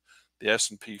watching the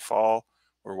S&P fall.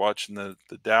 We're watching the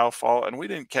Dow fall, and we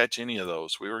didn't catch any of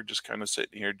those. We were just kind of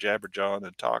sitting here jabberjawing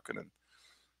and talking and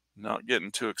not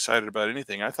getting too excited about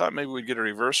anything. I thought maybe we'd get a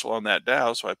reversal on that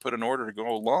Dow, so I put an order to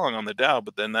go long on the Dow,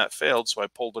 but then that failed, so I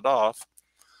pulled it off.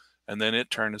 And then it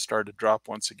turned and started to drop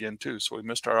once again too. So we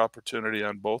missed our opportunity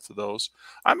on both of those.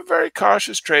 I'm a very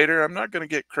cautious trader. I'm not going to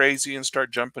get crazy and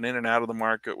start jumping in and out of the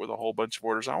market with a whole bunch of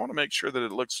orders. I want to make sure that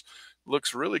it looks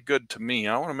really good to me.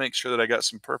 I want to make sure that I got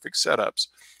some perfect setups.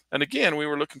 And again, we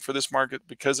were looking for this market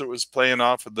because it was playing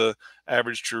off of the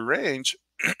average true range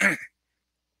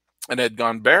and had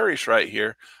gone bearish right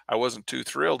here. I wasn't too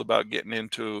thrilled about getting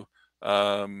into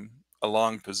a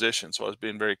long position. So I was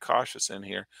being very cautious in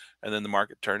here. And then the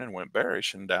market turned and went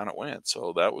bearish and down it went.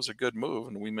 So that was a good move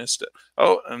and we missed it.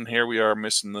 Oh, and here we are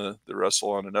missing the Russell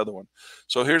on another one.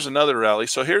 So here's another rally.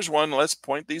 So here's one. Let's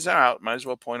point these out. Might as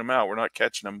well point them out. We're not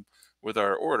catching them with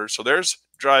our orders. So there's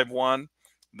drive 1.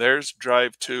 There's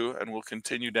drive 2. And we'll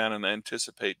continue down and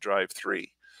anticipate drive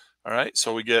 3. All right.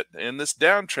 So we get in this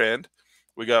downtrend.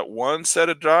 We got one set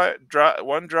of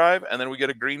one drive, and then we get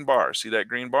a green bar. See that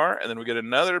green bar? And then we get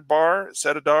another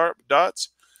set of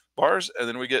bars, and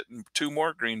then we get 2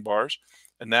 more green bars.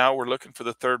 And now we're looking for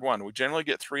the third one. We generally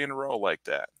get 3 in a row like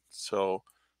that. So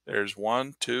there's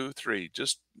 1, 2, 3,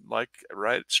 just like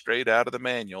right straight out of the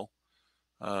manual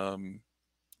on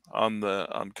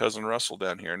Cousin Russell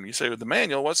down here. And you say, with the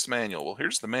manual, what's the manual? Well,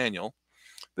 here's the manual.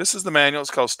 This is the manual.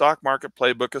 It's called Stock Market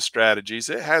Playbook of Strategies.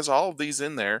 It has all of these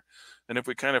in there. And if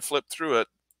we kind of flip through it,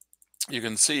 you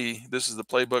can see this is the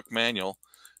playbook manual.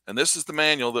 And this is the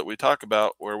manual that we talk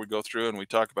about where we go through and we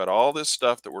talk about all this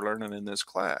stuff that we're learning in this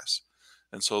class.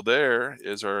 And so there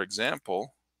is our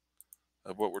example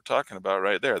of what we're talking about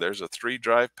right there. There's a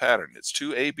 3-drive pattern. It's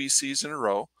 2 ABCs in a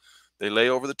row. They lay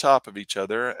over the top of each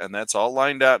other, and that's all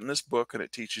lined out in this book, and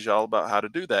it teaches you all about how to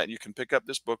do that. And you can pick up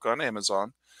this book on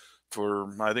Amazon for,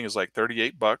 I think it's like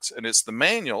 $38, and it's the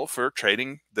manual for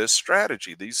trading this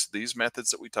strategy, these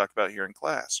methods that we talk about here in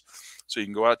class. So you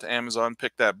can go out to Amazon,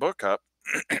 pick that book up,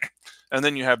 and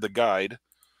then you have the guide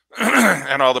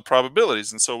and all the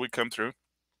probabilities. And so we come through,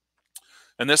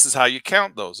 and this is how you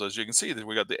count those. As you can see, that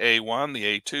we got the A1,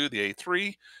 the A2, the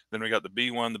A3, then we got the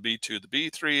B1, the B2, the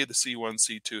B3, the C1,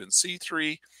 C2, and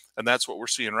C3, and that's what we're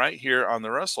seeing right here on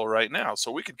the Russell right now.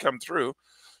 So we could come through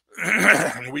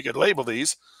and we could label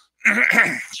these.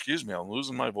 Excuse me, I'm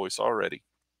losing my voice already.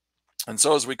 And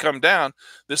so as we come down,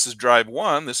 this is drive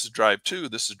 1, this is drive 2,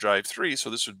 this is drive 3.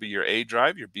 So this would be your A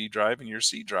drive, your B drive, and your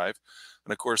C drive.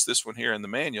 And of course, this one here in the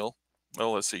manual,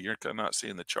 well, let's see, you're not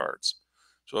seeing the charts.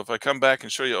 So if I come back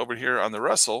and show you over here on the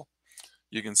Russell,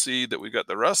 you can see that we've got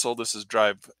the Russell. This is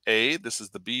drive A, this is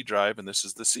the B drive, and this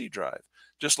is the C drive,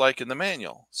 just like in the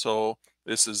manual. So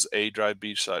this is A drive,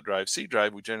 B drive, C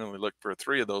drive. We generally look for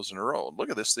 3 of those in a row. Look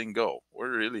at this thing go.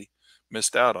 We're really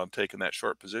missed out on taking that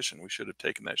short position. We should have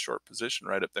taken that short position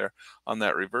right up there on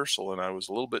that reversal. And I was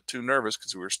a little bit too nervous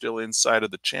because we were still inside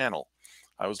of the channel.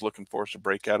 I was looking for us to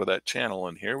break out of that channel.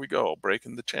 And here we go,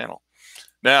 breaking the channel.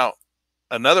 Now,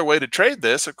 another way to trade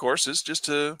this, of course, is just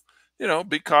to,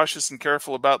 be cautious and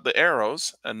careful about the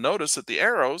arrows. And notice that the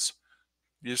arrows,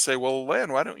 you say, well,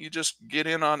 Len, why don't you just get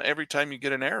in on every time you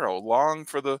get an arrow, long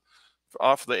for the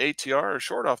off the ATR or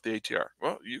short off the ATR?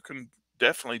 Well, you can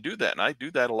definitely do that, and I do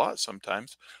that a lot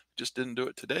sometimes. Just didn't do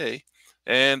it today.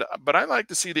 But I like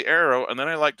to see the arrow, and then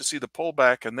I like to see the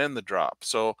pullback and then the drop.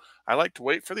 So I like to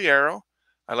wait for the arrow.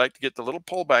 I like to get the little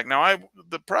pullback. Now,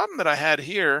 the problem that I had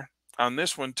here on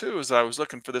this one too is I was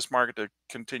looking for this market to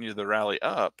continue the rally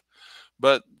up,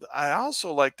 but I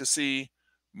also like to see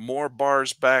more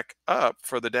bars back up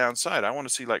for the downside. I want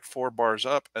to see like 4 bars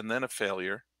up and then a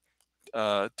failure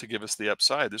to give us the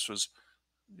upside. This was,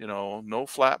 no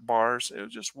flat bars. It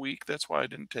was just weak. That's why I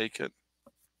didn't take it.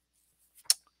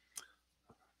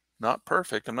 Not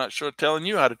perfect. I'm not sure telling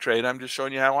you how to trade. I'm just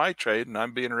showing you how I trade, and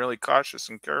I'm being really cautious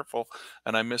and careful.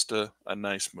 And I missed a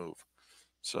nice move.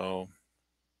 So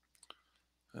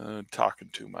talking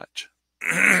too much.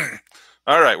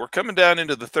 All right, we're coming down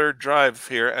into the third drive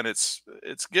here, and it's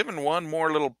given one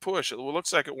more little push. It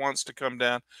looks like it wants to come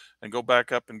down and go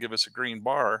back up and give us a green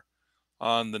bar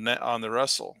on the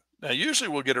Russell. Now, usually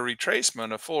we'll get a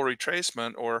retracement, a full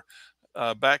retracement, or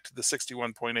back to the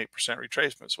 61.8%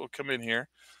 retracement. So we'll come in here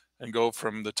and go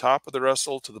from the top of the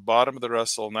Russell to the bottom of the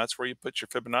Russell, and that's where you put your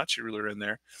Fibonacci ruler in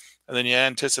there. And then you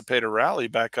anticipate a rally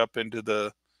back up into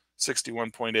the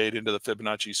 61.8 into the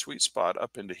Fibonacci sweet spot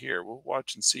up into here. We'll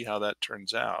watch and see how that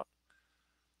turns out.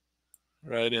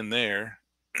 Right in there.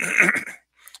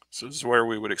 So this is where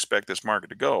we would expect this market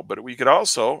to go. But we could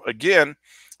also, again,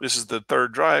 this is the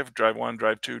third drive, drive 1,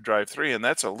 drive 2, drive 3, and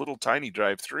that's a little tiny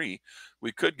drive 3.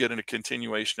 We could get in a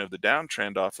continuation of the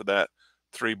downtrend off of that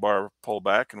 3-bar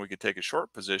pullback, and we could take a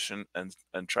short position and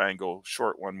try and go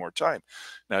short one more time.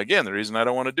 Now, again, the reason I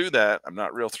don't want to do that, I'm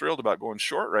not real thrilled about going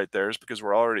short right there, is because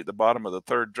we're already at the bottom of the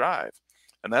third drive.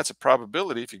 And that's a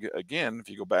probability. If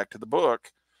you go back to the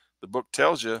book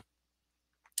tells you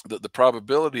the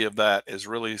probability of that is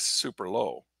really super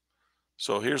low.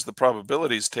 So here's the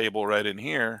probabilities table right in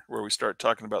here where we start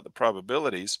talking about the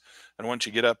probabilities. And once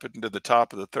you get up into the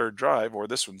top of the third drive, or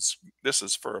this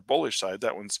is for a bullish side,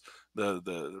 that one's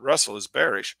the Russell is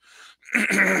bearish.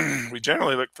 We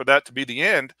generally look for that to be the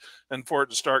end and for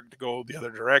it to start to go the other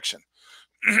direction.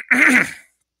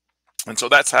 And so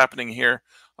that's happening here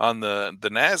on the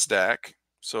NASDAQ.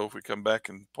 So if we come back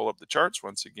and pull up the charts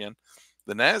once again,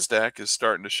 the NASDAQ is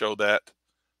starting to show that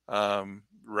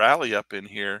rally up in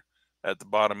here at the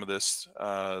bottom of this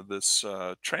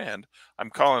trend. I'm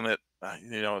calling it,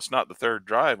 it's not the third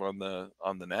drive on the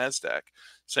NASDAQ.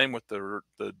 Same with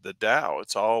the Dow.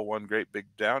 It's all one great big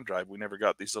down drive. We never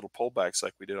got these little pullbacks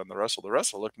like we did on the Russell. The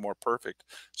Russell looked more perfect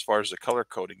as far as the color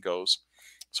coding goes.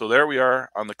 So there we are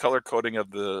on the color coding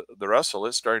of the Russell.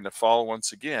 It's starting to fall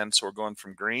once again. So we're going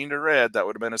from green to red. That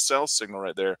would have been a sell signal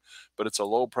right there, but it's a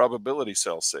low probability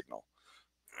sell signal.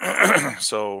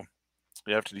 So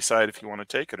you have to decide if you want to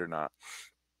take it or not.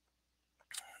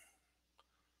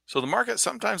 So the market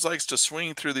sometimes likes to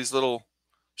swing through these little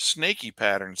snaky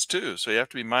patterns too. So you have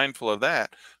to be mindful of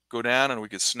that. Go down and we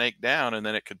could snake down, and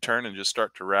then it could turn and just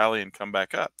start to rally and come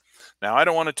back up. Now, I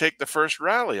don't want to take the first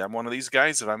rally. I'm one of these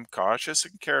guys that I'm cautious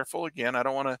and careful. Again, I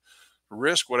don't want to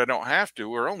risk what I don't have to.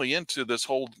 We're only into this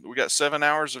we got 7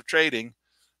 hours of trading,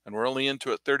 and we're only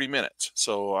into it 30 minutes.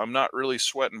 So I'm not really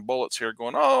sweating bullets here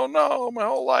going, oh no, my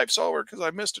whole life's over because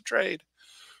I missed a trade.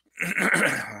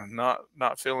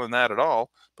 Not feeling that at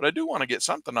all. But I do want to get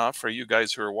something off for you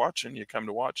guys who are watching. You come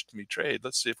to watch me trade.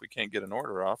 Let's see if we can't get an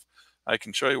order off. I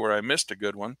can show you where I missed a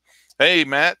good one. Hey,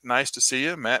 Matt, nice to see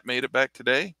you. Matt made it back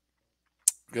today.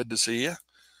 Good to see you.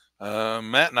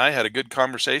 Matt and I had a good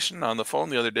conversation on the phone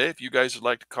the other day. If you guys would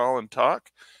like to call and talk,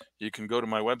 you can go to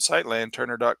my website,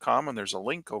 landturner.com, and there's a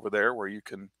link over there where you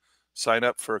can sign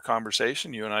up for a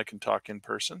conversation. You and I can talk in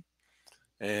person.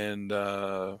 And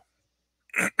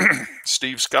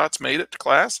Steve Scott's made it to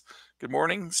class. Good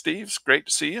morning, Steve. It's great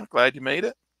to see you. Glad you made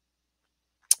it.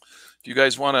 If you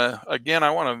guys want to, again, I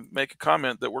want to make a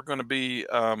comment that we're going to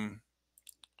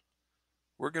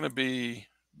be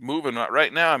moving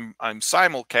right now. I'm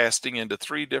simulcasting into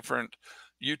 3 different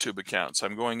YouTube accounts.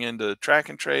 I'm going into Track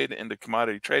and Trade, into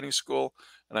Commodity Trading School,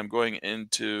 and I'm going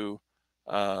into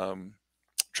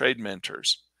Trade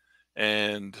Mentors.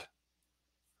 And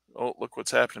oh, look what's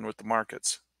happening with the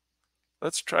markets.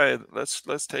 Let's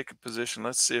take a position.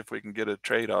 Let's see if we can get a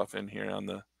trade off in here on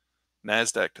the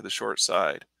NASDAQ to the short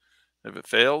side. If it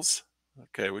fails,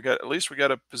 okay, at least we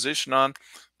got a position on.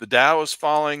 The Dow is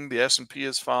falling, the S&P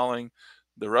is falling,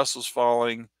 the Russell's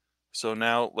falling. So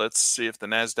now let's see if the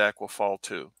NASDAQ will fall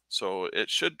too. So it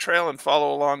should trail and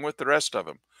follow along with the rest of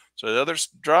them. So the others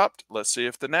dropped. Let's see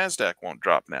if the NASDAQ won't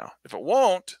drop now. If it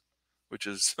won't, which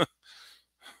is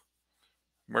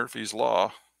Murphy's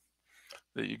Law,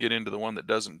 that you get into the one that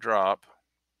doesn't drop.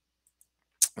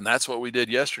 And that's what we did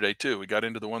yesterday too. We got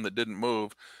into the one that didn't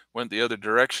move, went the other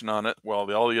direction on it,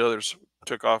 while all the others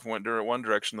took off and went one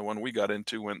direction. The one we got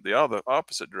into went the other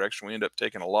opposite direction. We ended up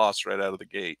taking a loss right out of the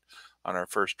gate on our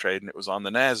first trade, and it was on the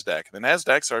NASDAQ. The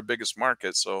NASDAQ's our biggest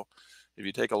market, so if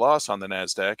you take a loss on the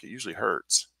NASDAQ, it usually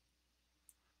hurts.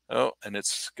 Oh, and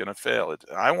it's going to fail.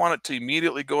 I want it to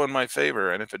immediately go in my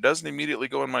favor. And if it doesn't immediately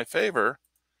go in my favor,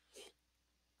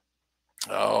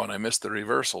 oh, and I missed the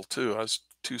reversal too. I was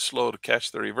too slow to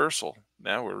catch the reversal.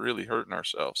 Now we're really hurting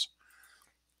ourselves.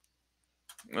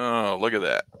 Oh, look at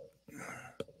that.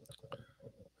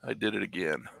 I did it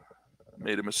again.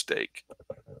 Made a mistake.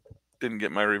 Didn't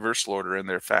get my reversal order in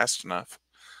there fast enough.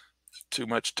 Too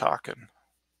much talking.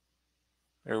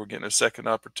 There, we're getting a second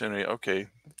opportunity. Okay,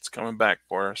 it's coming back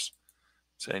for us.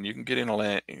 Saying you can get in a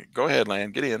land. Go ahead,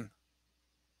 land. Get in.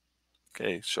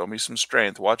 Okay, show me some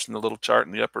strength. Watching the little chart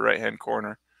in the upper right-hand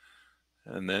corner.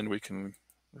 And then we can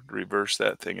reverse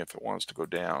that thing if it wants to go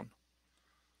down.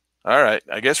 All right,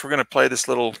 I guess we're going to play this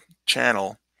little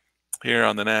channel here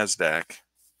on the NASDAQ,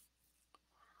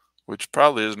 which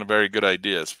probably isn't a very good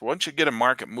idea. So once you get a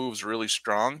market moves really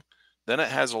strong, then it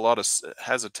has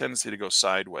a tendency to go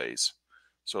sideways.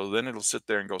 So then it'll sit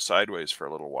there and go sideways for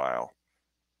a little while,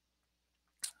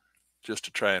 just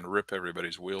to try and rip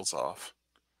everybody's wheels off.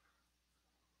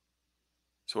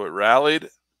 So it rallied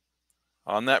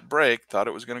on that break, thought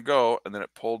it was going to go, and then it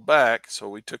pulled back. So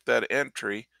we took that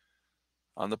entry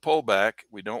on the pullback.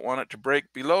 We don't want it to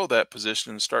break below that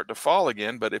position and start to fall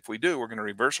again. But if we do, we're going to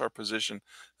reverse our position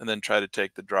and then try to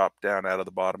take the drop down out of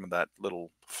the bottom of that little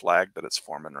flag that it's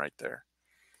forming right there.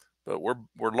 But we're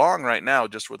long right now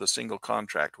just with a single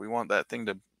contract. We want that thing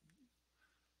to,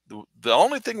 the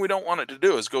only thing we don't want it to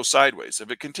do is go sideways.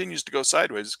 If it continues to go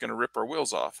sideways, it's going to rip our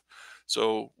wheels off.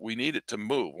 So we need it to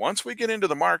move. Once we get into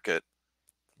the market,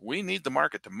 we need the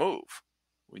market to move.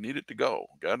 We need it to go.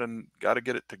 Got to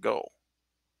get it to go.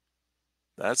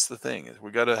 That's the thing. Is we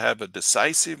got to have a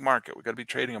decisive market. We got to be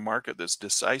trading a market that's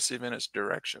decisive in its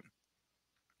direction,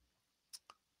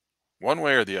 one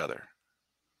way or the other.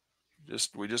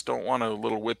 We just don't want a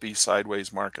little whippy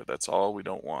sideways market. That's all we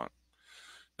don't want.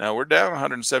 Now we're down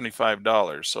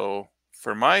 $175. So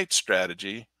for my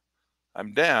strategy,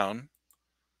 I'm down.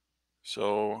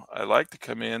 So I like to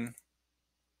come in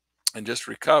and just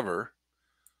recover.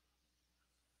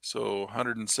 So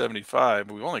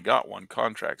 175, we've only got one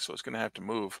contract, so it's going to have to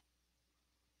move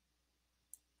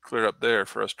clear up there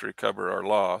for us to recover our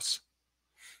loss.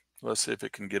 Let's see if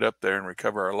it can get up there and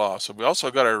recover our loss. So we also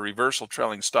got our reversal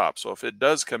trailing stop. So if it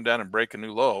does come down and break a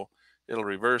new low, it'll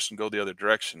reverse and go the other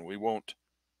direction. We won't.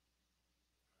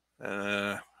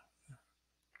 Oh,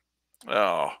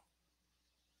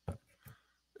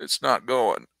 it's not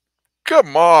going.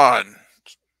 Come on.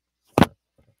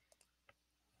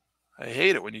 I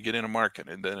hate it when you get in a market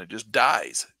and then it just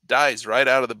dies right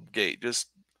out of the gate. Just,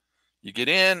 you get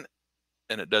in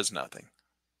and it does nothing.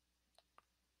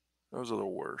 Those are the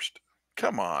worst.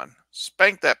 Come on,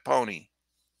 spank that pony.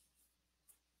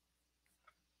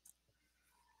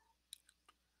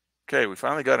 Okay, we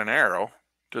finally got an arrow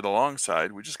to the long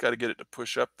side. We just got to get it to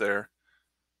push up there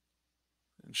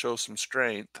and show some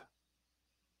strength.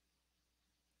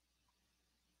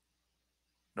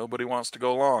 Nobody wants to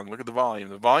go long. Look at the volume.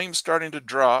 The volume's starting to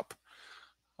drop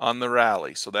on the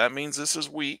rally. So that means this is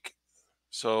weak.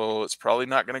 So it's probably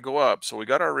not going to go up. So we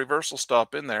got our reversal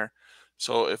stop in there.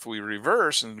 So if we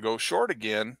reverse and go short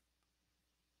again,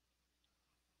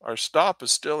 our stop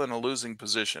is still in a losing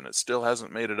position. It still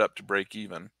hasn't made it up to break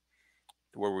even,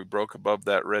 to where we broke above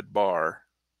that red bar.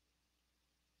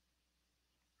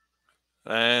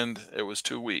 And it was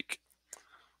too weak.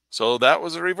 So that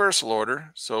was a reversal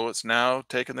order. So it's now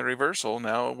taking the reversal.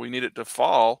 Now we need it to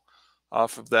fall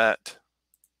off of that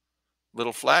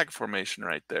little flag formation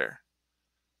right there.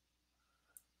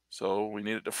 So we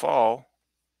need it to fall,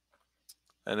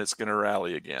 and it's going to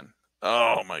rally again.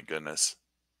 Oh my goodness.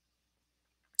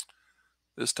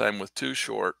 This time with too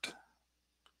short.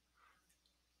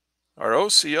 Our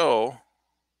OCO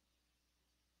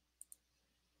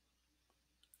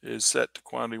is set to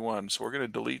quantity 1, so we're going to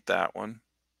delete that one.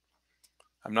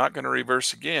 I'm not going to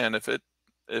reverse again if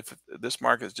this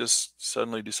market just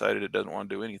suddenly decided it doesn't want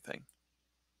to do anything.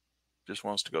 Just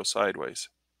wants to go sideways.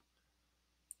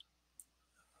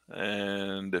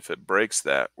 And if it breaks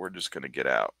that, we're just going to get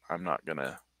out. I'm not going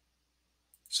to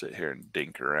sit here and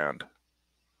dink around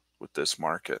with this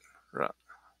market. Right.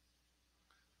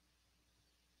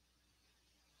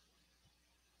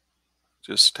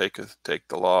 Just take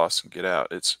the loss and get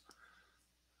out.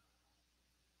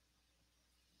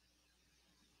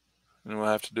 And we'll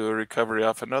have to do a recovery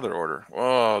off another order.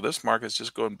 Oh, this market's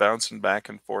just going bouncing back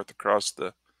and forth across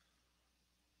the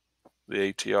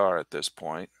ATR at this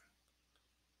point.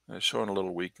 It's showing a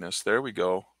little weakness. There we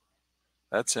go.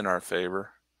 That's in our favor,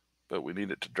 but we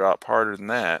need it to drop harder than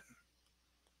that.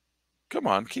 Come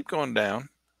on, keep going down.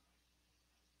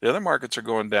 The other markets are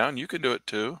going down. You can do it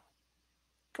too.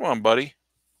 Come on, buddy.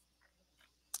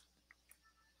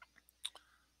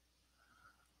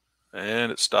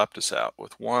 And it stopped us out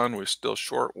with one. We're still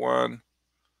short one.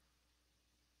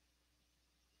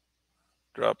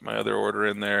 Drop my other order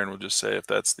in there, and we'll just say if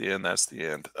that's the end, that's the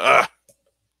end.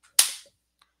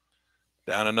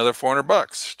 Down another 400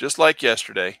 bucks, just like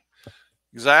yesterday.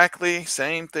 Exactly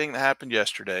same thing that happened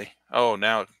yesterday. Oh,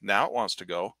 now it wants to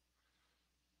go.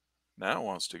 Now it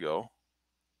wants to go.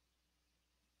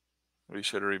 We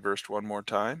should have reversed one more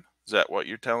time. Is that what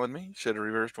you're telling me? Should have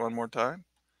reversed one more time?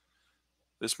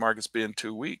 This market's being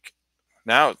too weak.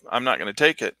 Now I'm not going to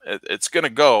take it. It's going to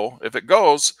go. If it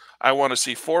goes, I want to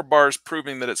see 4 bars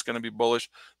proving that it's going to be bullish,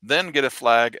 then get a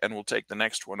flag, and we'll take the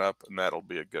next one up, and that'll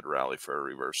be a good rally for a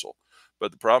reversal.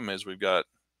 But the problem is we've got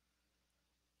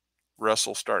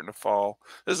Russell starting to fall.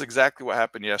 This is exactly what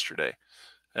happened yesterday.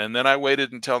 And then I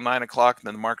waited until 9 o'clock, and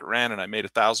then the market ran, and I made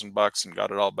 $1,000 and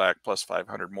got it all back plus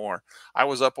 500 more. I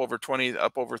was up over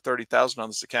 30,000 on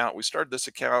this account. We started this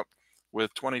account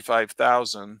with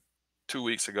 25,000 2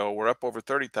 weeks ago. We're up over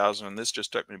 30,000, and this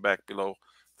just took me back below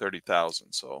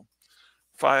 30,000. So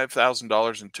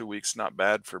 $5,000 in 2 weeks, not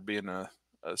bad for being a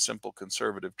simple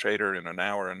conservative trader in an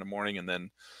hour in the morning. And then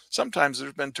sometimes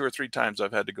there's been 2 or 3 times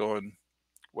I've had to go and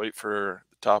wait for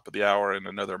the top of the hour in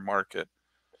another market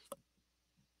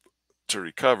to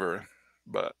recover,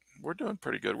 but we're doing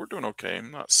pretty good. We're doing okay.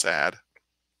 I'm not sad,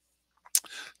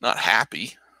 not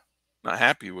happy,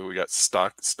 when we got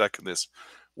stuck in this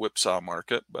whipsaw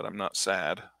market, but I'm not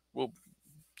sad. We'll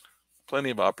plenty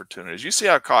of opportunities. You see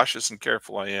how cautious and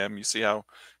careful I am. You see how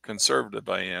conservative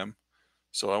I am.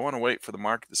 So I want to wait for the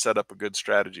market to set up a good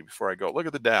strategy before I go. Look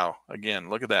at the Dow again.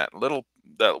 Look at that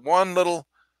one little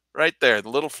right there, the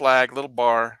little flag, little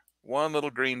bar, one little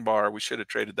green bar. We should have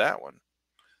traded that one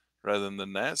rather than the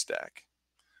NASDAQ.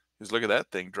 Because look at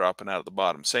that thing dropping out at the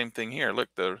bottom. Same thing here. Look,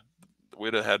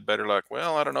 we'd have had better luck.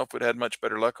 Well, I don't know if we'd had much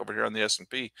better luck over here on the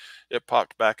S&P. It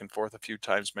popped back and forth a few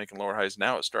times, making lower highs.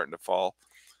 Now it's starting to fall.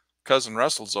 Cousin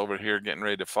Russell's over here getting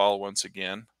ready to fall once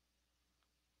again.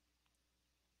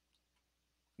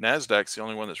 NASDAQ's the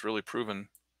only one that's really proven.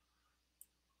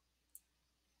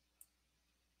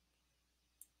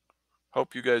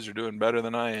 Hope you guys are doing better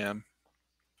than I am.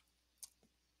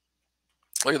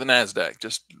 Look at the NASDAQ,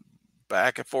 just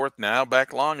back and forth, now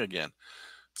back long again.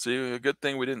 See, a good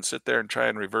thing we didn't sit there and try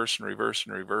and reverse and reverse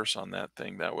and reverse on that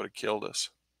thing. That would have killed us.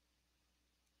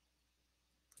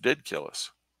 Did kill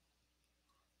us.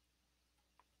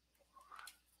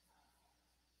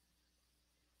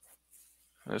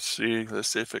 Let's see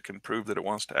if it can prove that it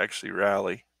wants to actually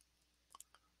rally.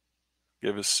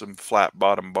 Give us some flat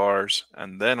bottom bars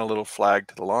and then a little flag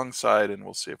to the long side, and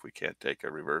we'll see if we can't take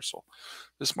a reversal.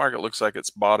 This market looks like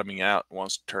it's bottoming out and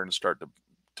wants to turn and start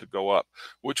to go up,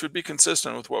 which would be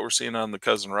consistent with what we're seeing on the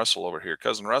Cousin Russell over here.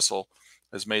 Cousin Russell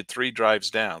has made 3 drives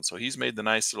down, so he's made the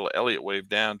nice little Elliott wave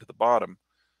down to the bottom,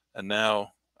 and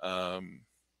now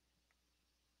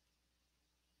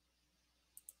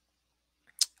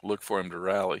look for him to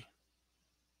rally.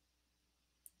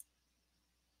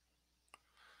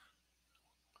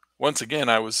 Once again,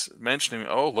 I was mentioning,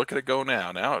 oh, look at it go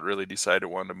now. Now it really decided it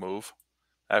wanted to move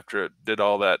after it did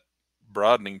all that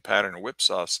broadening pattern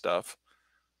whipsaw stuff.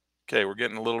 Okay, we're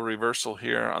getting a little reversal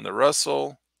here on the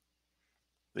Russell.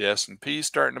 The S&P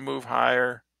starting to move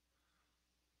higher.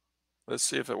 Let's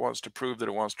see if it wants to prove that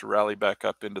it wants to rally back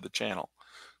up into the channel.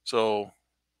 So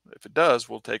if it does,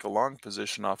 we'll take a long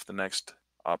position off the next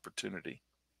opportunity.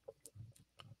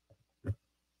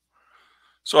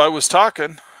 So I was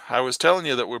telling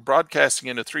you that we're broadcasting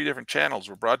into 3 different channels.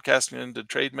 We're broadcasting into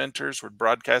Trade Mentors, we're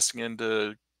broadcasting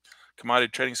into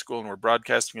Commodity Trading School, and we're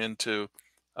broadcasting into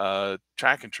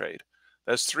Track and Trade.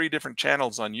 That's 3 different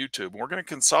channels on YouTube. We're going to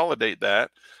consolidate that.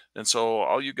 And so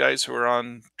all you guys who are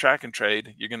on Track and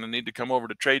Trade, you're going to need to come over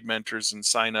to Trade Mentors and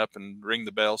sign up and ring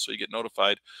the bell so you get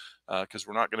notified, because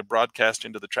we're not going to broadcast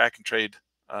into the Track and Trade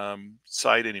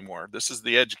site anymore. This is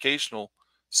the educational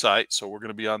site, so we're going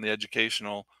to be on the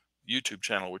educational YouTube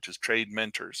channel, which is Trade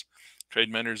Mentors.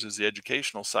 Trade Mentors is the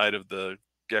educational side of the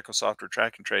Gecko Software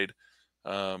Track and Trade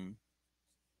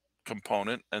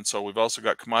component. And so we've also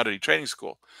got Commodity Trading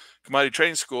School. Commodity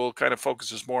Trading School kind of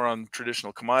focuses more on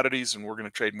traditional commodities, and we're going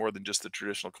to trade more than just the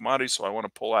traditional commodities. So I want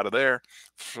to pull out of there.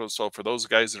 So for those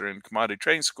guys that are in Commodity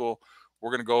Trading School, we're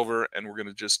going to go over and we're going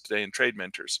to just stay in Trade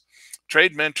Mentors.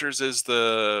 Trade Mentors is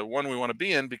the one we want to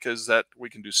be in because that we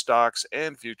can do stocks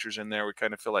and futures in there. We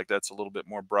kind of feel like that's a little bit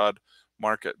more broad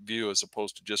market view as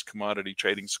opposed to just Commodity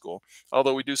Trading School.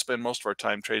 Although we do spend most of our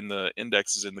time trading the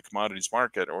indexes in the commodities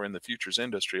market or in the futures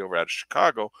industry over out of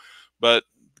Chicago, but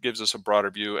gives us a broader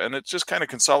view, and it just kind of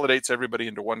consolidates everybody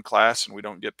into one class, and we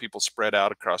don't get people spread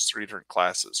out across 3 different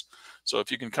classes. So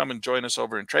if you can come and join us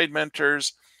over in Trade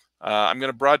Mentors, I'm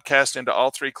going to broadcast into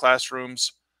all 3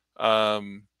 classrooms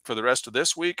for the rest of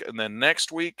this week, and then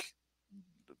next week,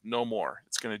 no more.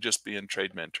 It's going to just be in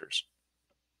Trade Mentors.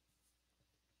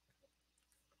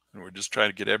 And we're just trying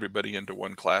to get everybody into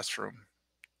one classroom.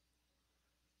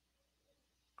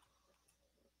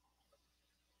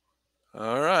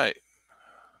 All right.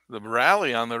 The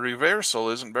rally on the reversal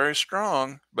isn't very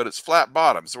strong, but it's flat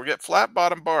bottoms. So we get flat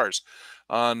bottom bars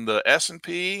on the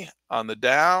S&P, on the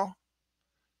Dow,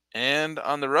 and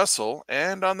on the Russell,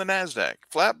 and on the NASDAQ.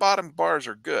 Flat bottom bars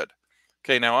are good.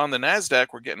 Okay, now on the NASDAQ,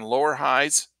 we're getting lower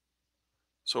highs.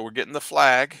 So we're getting the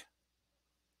flag.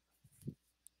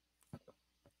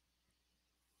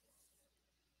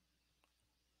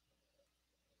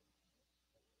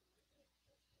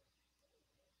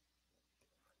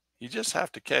 You just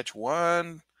have to catch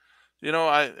one, you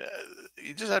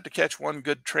just have to catch one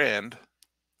good trend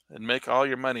and make all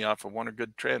your money off of one or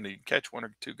good trend. You can catch one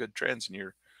or two good trends and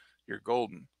you're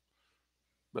golden.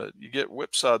 But you get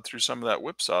whipsawed through some of that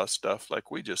whipsaw stuff like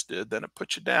we just did, then it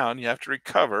puts you down. You have to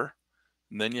recover,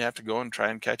 and then you have to go and try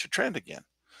and catch a trend again.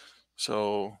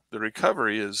 So the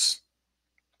recovery is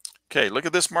okay. Look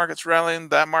at this market's rallying,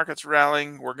 that market's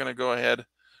rallying. We're going to go ahead.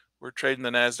 We're trading the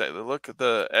NASDAQ. Look at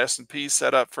the S&P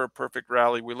set up for a perfect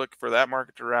rally. We look for that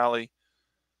market to rally.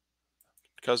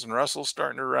 Cousin Russell's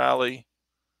starting to rally.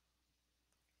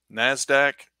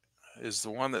 NASDAQ is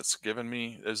the one that's given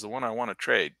me, is the one I want to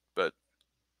trade, but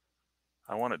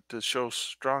I want it to show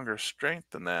stronger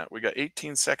strength than that. We got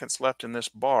 18 seconds left in this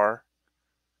bar.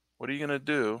 What are you going to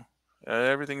do?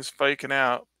 Everything's faking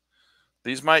out.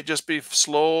 These might just be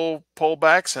slow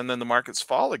pullbacks and then the markets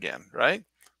fall again, right?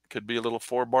 Could be a little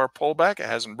 4-bar pullback. It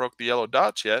hasn't broke the yellow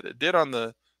dots yet. It did on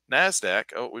the NASDAQ.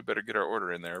 Oh, we better get our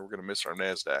order in there. We're going to miss our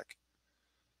NASDAQ.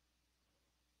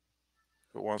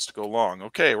 It wants to go long.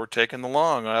 Okay, we're taking the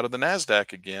long out of the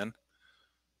NASDAQ again.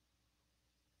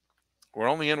 We're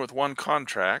only in with one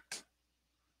contract.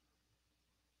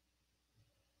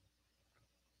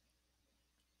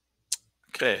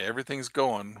 Okay, everything's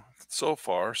going. So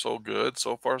far, so good.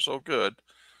 So far, so good.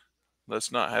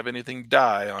 Let's not have anything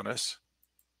die on us.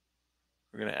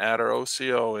 We're going to add our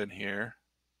OCO in here.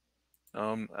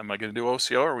 Am I going to do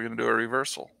OCO or are we going to do a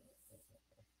reversal?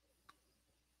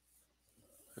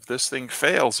 If this thing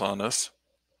fails on us.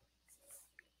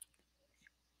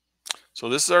 So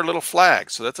this is our little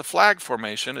flag. So that's a flag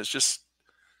formation. It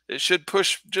should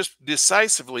push just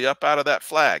decisively up out of that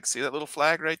flag. See that little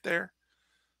flag right there?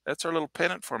 That's our little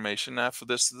pennant formation. Now for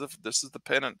this is the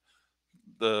pennant,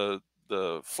 the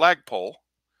flagpole,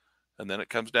 and then it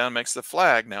comes down, makes the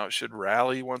flag. Now it should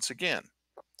rally once again,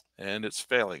 and it's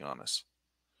failing on us.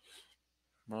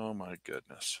 Oh my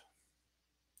goodness.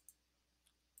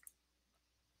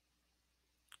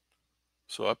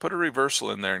 So I put a reversal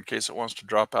in there in case it wants to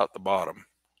drop out the bottom.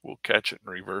 We'll catch it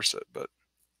and reverse it, but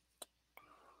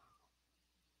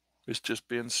it's just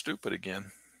being stupid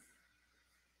again.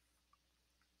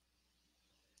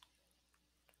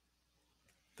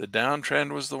 The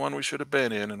downtrend was the one we should have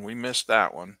been in, and we missed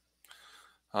that one.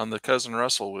 On the Cousin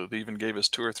Russell, it even gave us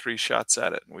 2 or 3 shots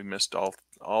at it, and we missed all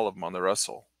of them on the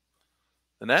Russell.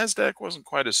 The NASDAQ wasn't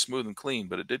quite as smooth and clean,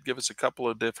 but it did give us a couple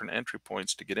of different entry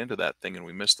points to get into that thing, and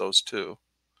we missed those too.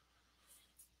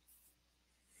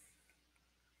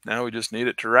 Now we just need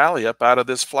it to rally up out of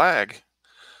this flag.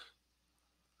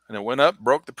 And it went up,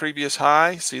 broke the previous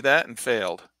high, see that, and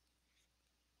failed.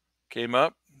 Came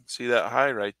up, see that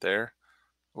high right there.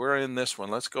 We're in this one.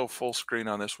 Let's go full screen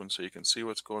on this one so you can see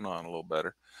what's going on a little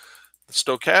better. The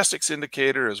stochastics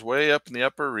indicator is way up in the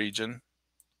upper region.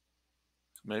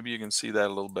 Maybe you can see that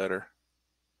a little better.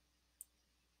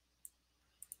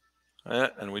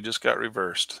 And we just got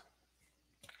reversed.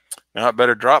 Now it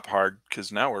better drop hard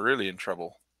because now we're really in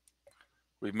trouble.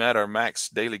 We've met our max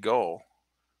daily goal,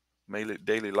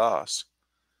 daily loss.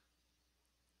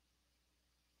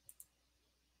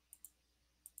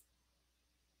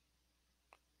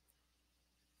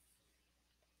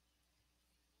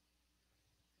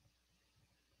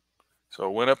 So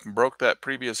it went up and broke that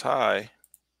previous high.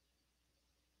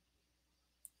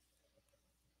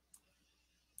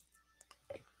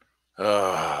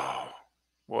 Oh,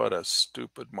 what a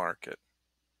stupid market.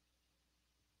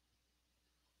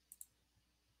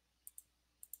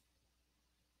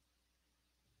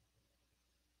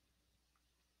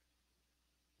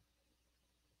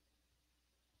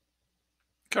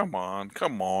 Come on,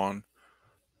 come on.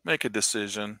 Make a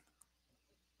decision.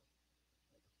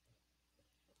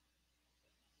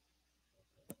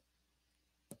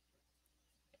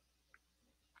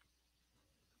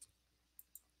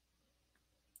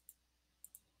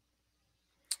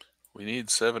 We need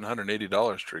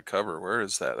 $780 to recover. Where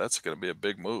is that? That's going to be a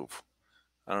big move.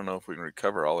 I don't know if we can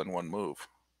recover all in one move.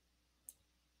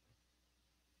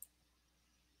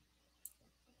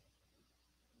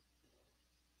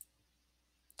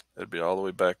 It'd be all the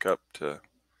way back up to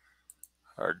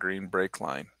our green break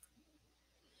line.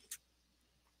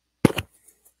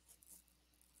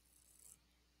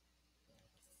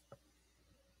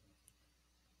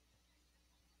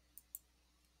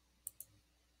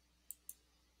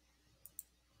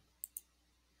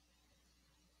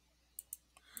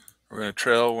 We're going to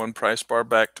trail one price bar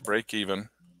back to break even.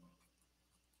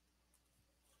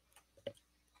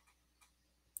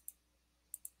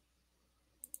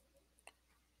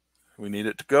 We need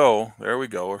it to go. There we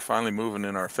go. We're finally moving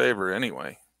in our favor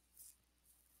anyway.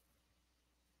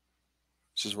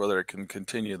 This is whether it can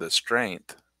continue the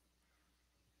strength.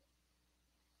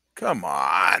 Come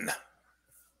on.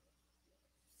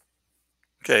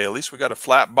 Okay, at least we got a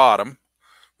flat bottom.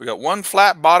 We got one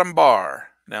flat bottom bar.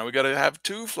 Now we got to have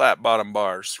 2 flat bottom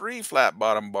bars, 3 flat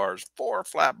bottom bars, 4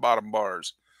 flat bottom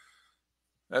bars.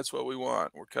 That's what we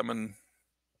want.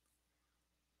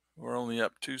 We're only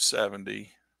up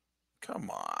 270. Come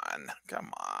on.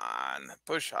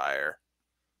 Push higher.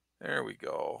 There we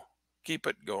go. Keep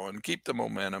it going. Keep the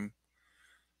momentum.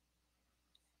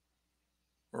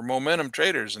 We're momentum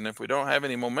traders, and if we don't have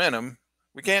any momentum,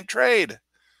 we can't trade.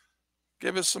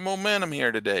 Give us some momentum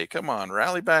here today. Come on,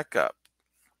 rally back up.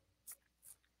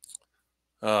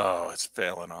 Oh, it's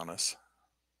failing on us.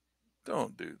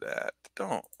 Don't do that.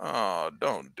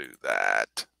 Don't do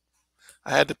that. I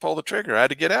had to pull the trigger. I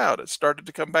had to get out. It started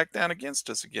to come back down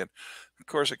against us again. Of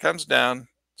course, it comes down,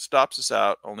 stops us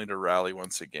out, only to rally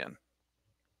once again.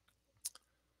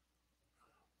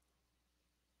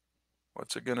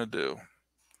 What's it going to do?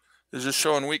 It's just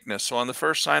showing weakness. So on the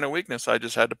first sign of weakness, I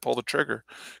just had to pull the trigger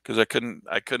because I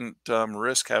couldn't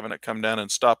risk having it come down and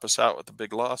stop us out with a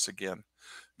big loss again.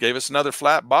 Gave us another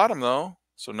flat bottom though.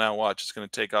 So now watch, it's going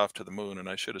to take off to the moon, and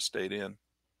I should have stayed in.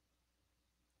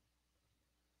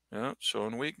 Yeah,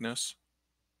 showing weakness.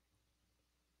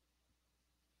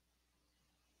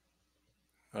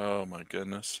 Oh my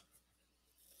goodness.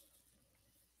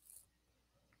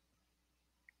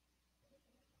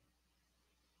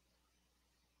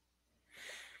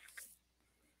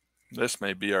 This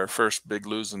may be our first big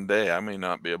losing day. I may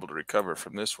not be able to recover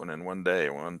from this one in one day,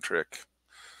 one trick.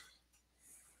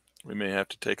 We may have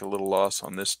to take a little loss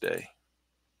on this day.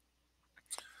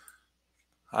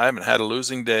 I haven't had a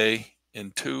losing day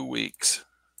in 2 weeks,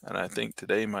 and I think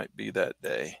today might be that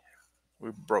day. We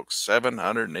broke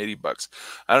 780 bucks.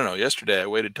 I don't know. Yesterday I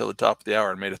waited till the top of the hour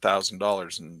and made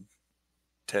 $1,000 in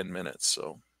 10 minutes.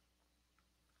 So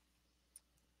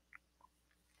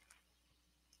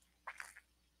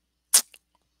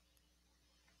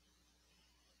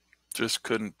just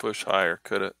couldn't push higher,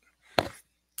 could it?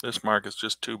 This market's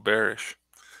just too bearish.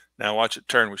 Now watch it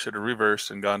turn. We should have reversed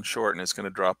and gone short, and it's going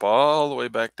to drop all the way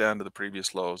back down to the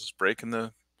previous lows. It's putting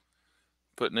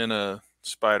in a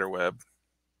spider web.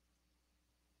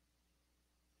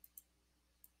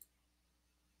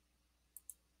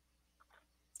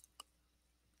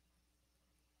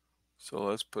 So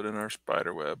let's put in our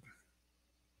spider web.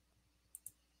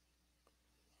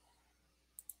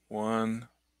 1,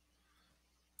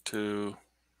 2,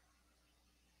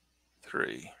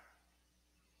 3.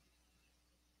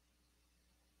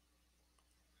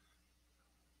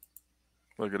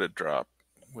 Look at it drop.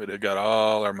 We'd have got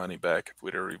all our money back if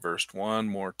we'd have reversed one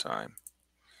more time.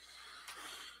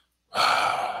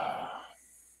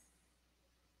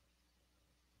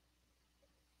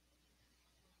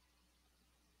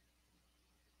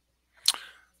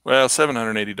 Well,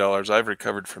 $780. I've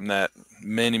recovered from that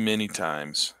many, many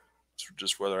times. It's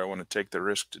just whether I want to take the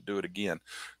risk to do it again.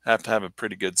 I have to have a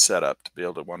pretty good setup to be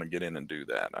able to want to get in and do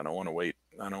that. I don't want to wait.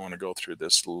 I don't want to go through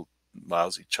this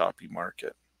lousy, choppy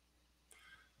market.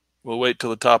 We'll wait till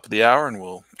the top of the hour and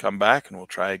we'll come back and we'll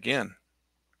try again.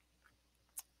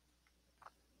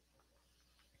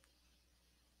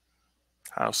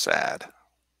 How sad.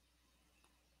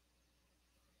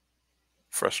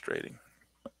 Frustrating.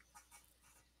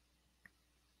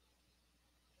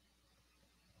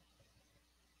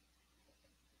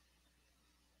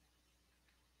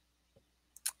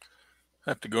 I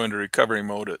have to go into recovery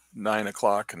mode at 9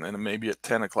 o'clock and then maybe at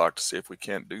 10 o'clock to see if we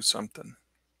can't do something.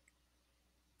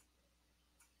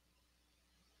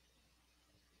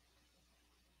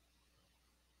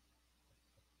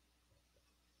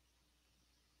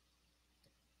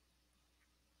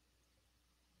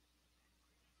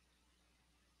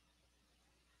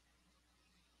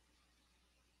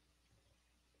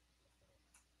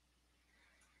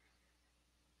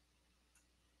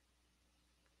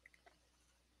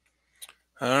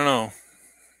 I don't know.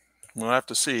 We'll have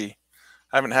to see.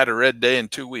 I haven't had a red day in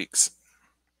 2 weeks.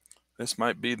 This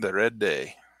might be the red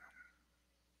day.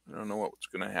 I don't know what's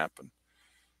going to happen.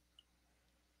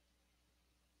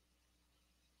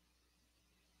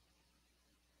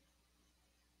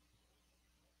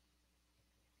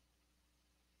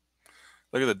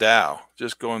 Look at the Dow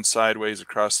just going sideways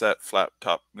across that flat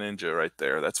top ninja right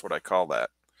there. That's what I call that.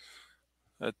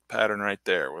 That pattern right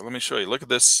there. Well, let me show you. Look at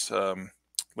this.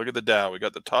 Look at the Dow. We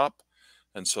got the top.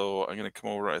 And so I'm going to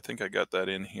come over. I think I got that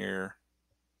in here.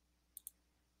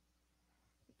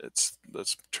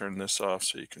 Let's turn this off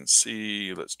so you can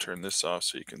see. Let's turn this off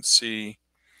so you can see.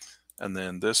 And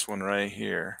then this one right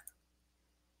here.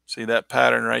 See that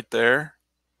pattern right there?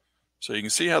 So you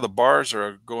can see how the bars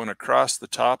are going across the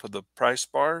top of the price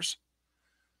bars.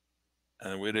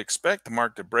 And we'd expect the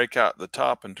market to break out the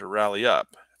top and to rally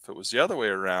up. If it was the other way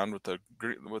around with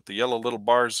the yellow little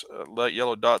bars,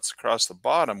 yellow dots across the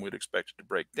bottom, we'd expect it to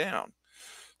break down.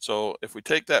 So if we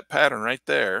take that pattern right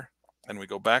there and we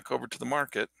go back over to the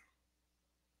market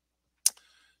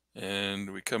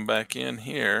and we come back in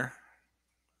here,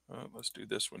 let's do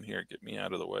this one here, get me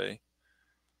out of the way.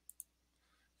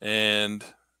 And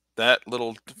that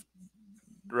little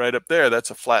right up there, that's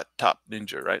a flat top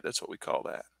ninja, right? That's what we call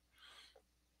that.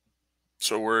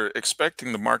 So we're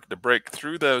expecting the market to break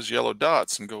through those yellow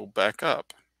dots and go back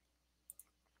up.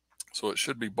 So it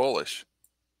should be bullish.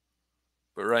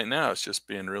 But right now it's just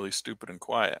being really stupid and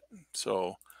quiet.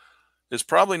 So it's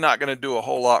probably not going to do a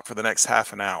whole lot for the next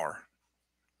half an hour.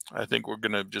 I think we're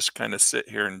going to just kind of sit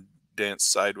here and dance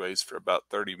sideways for about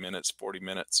 30 minutes, 40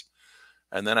 minutes.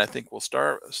 And then I think we'll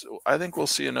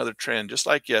see another trend just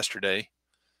like yesterday.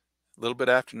 A little bit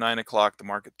after 9 o'clock, the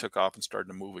market took off and started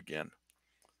to move again.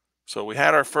 So we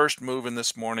had our first move in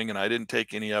this morning and I didn't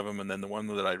take any of them. And then the one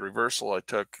that I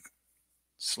took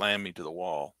slammed me to the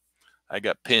wall. I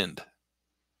got pinned.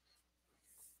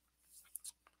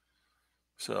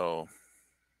 So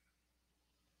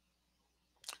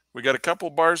we got a couple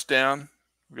bars down.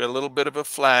 We got a little bit of a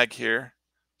flag here.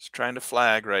 It's trying to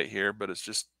flag right here, but it's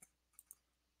just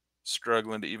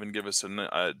struggling to even give us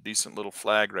a decent little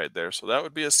flag right there. So that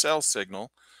would be a sell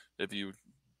signal.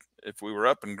 If we were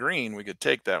up in green, we could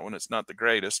take that one. It's not the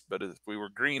greatest, but if we were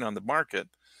green on the market,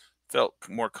 felt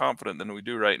more confident than we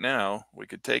do right now, we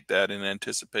could take that in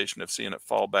anticipation of seeing it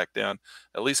fall back down,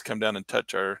 at least come down and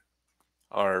touch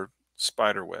our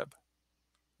spider web.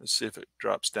 Let's see if it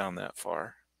drops down that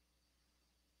far.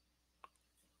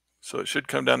 So it should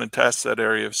come down and test that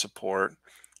area of support.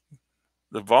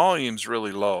 The volume's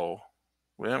really low.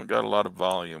 We haven't got a lot of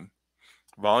volume.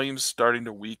 Volume's starting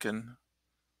to weaken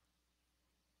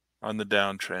on the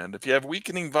downtrend. If you have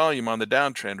weakening volume on the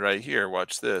downtrend right here,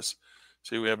 watch this.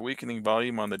 See, we have weakening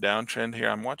volume on the downtrend here.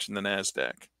 I'm watching the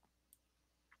NASDAQ.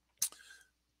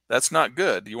 That's not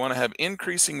good. You want to have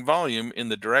increasing volume in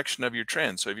the direction of your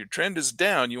trend. So if your trend is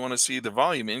down, you want to see the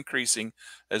volume increasing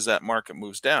as that market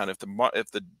moves down. If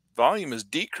the volume is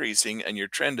decreasing and your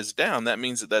trend is down, that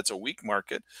means that that's a weak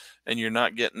market and you're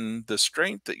not getting the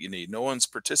strength that you need. No one's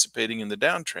participating in the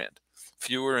downtrend.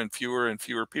 Fewer and fewer and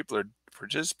fewer people are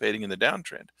participating in the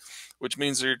downtrend, which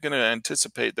means they're going to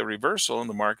anticipate the reversal and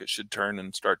the market should turn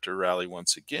and start to rally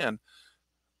once again.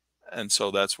 And so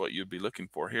that's what you'd be looking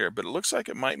for here. But it looks like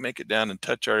it might make it down and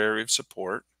touch our area of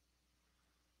support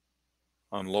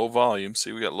on low volume.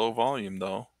 See, we got low volume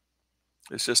though.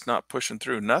 It's just not pushing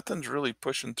through. Nothing's really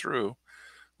pushing through.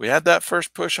 We had that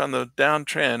first push on the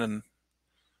downtrend and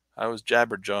I was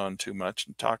jabberjawing too much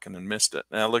and talking and missed it.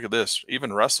 Now look at this.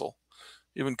 Even Russell,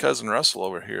 even cousin Russell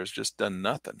over here has just done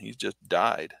nothing. He's just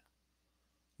died.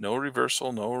 No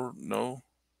reversal, no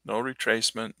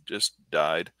retracement, just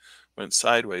died. Went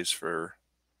sideways for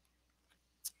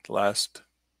the last,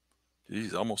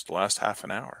 almost the last half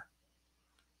an hour.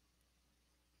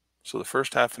 So the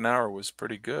first half an hour was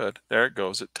pretty good. There it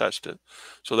goes. It touched it.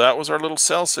 So that was our little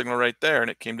sell signal right there, and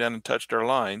it came down and touched our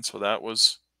line. So that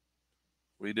was,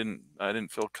 I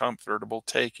didn't feel comfortable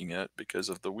taking it because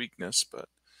of the weakness, but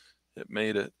it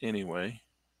made it anyway.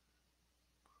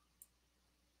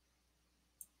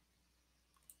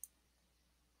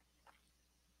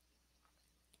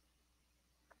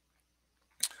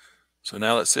 So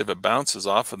now let's see if it bounces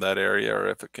off of that area or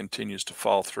if it continues to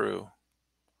fall through.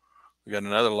 We got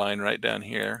another line right down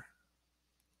here.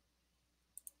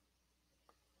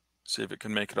 See if it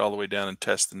can make it all the way down and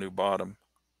test the new bottom.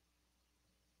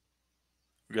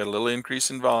 We got a little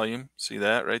increase in volume. See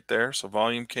that right there? So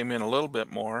volume came in a little bit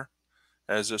more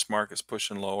as this market's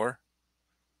pushing lower.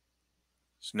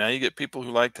 So now you get people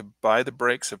who like to buy the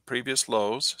breaks of previous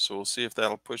lows. So we'll see if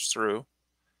that'll push through.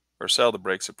 or sell the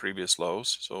breaks at previous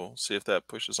lows. So see if that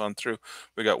pushes on through.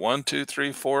 We got 1, 2,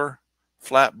 3, 4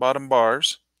 flat bottom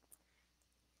bars,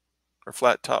 or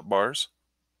flat top bars.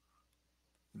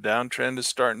 Downtrend is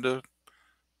starting to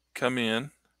come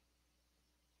in.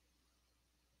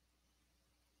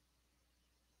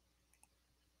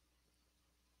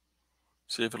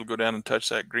 See if it'll go down and touch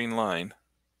that green line.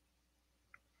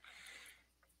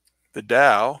 The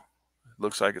Dow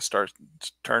looks like it starts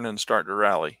turning and starting to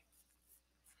rally.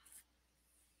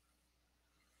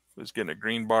 It's getting a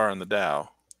green bar on the Dow.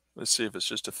 Let's see if it's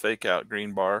just a fake out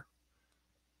green bar.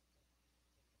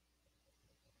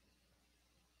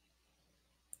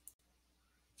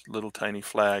 It's a little tiny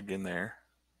flag in there.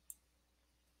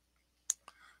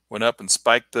 Went up and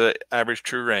spiked the average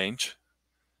true range.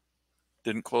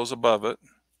 Didn't close above it.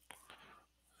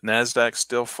 NASDAQ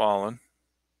still falling.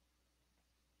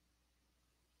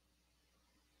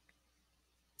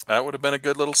 That would have been a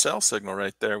good little sell signal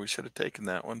right there. We should have taken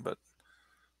that one, but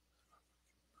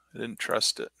I didn't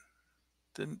trust it.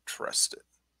 Didn't trust it.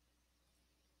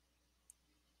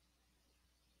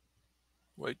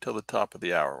 Wait till the top of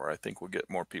the hour where I think we'll get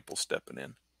more people stepping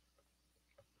in.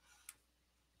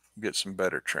 Get some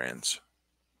better trends.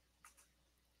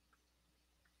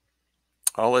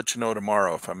 I'll let you know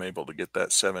tomorrow if I'm able to get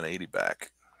that 780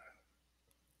 back.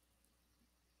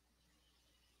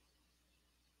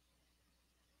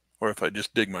 Or if I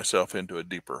just dig myself into a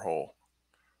deeper hole.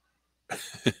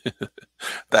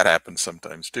 That happens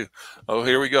sometimes too. Oh,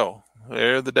 here we go.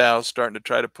 There the Dow's starting to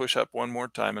try to push up one more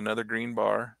time. Another green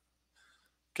bar.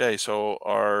 Okay, so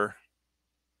our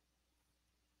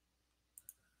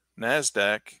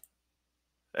NASDAQ,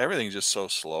 everything's just so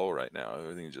slow right now.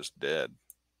 Everything's just dead.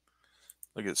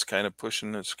 Look, it's kind of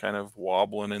pushing. It's kind of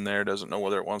wobbling in there. Doesn't know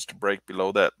whether it wants to break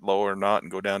below that low or not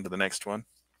and go down to the next one.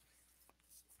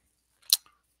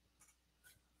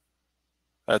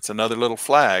 That's another little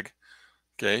flag.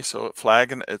 Okay, so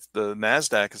the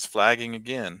NASDAQ is flagging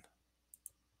again.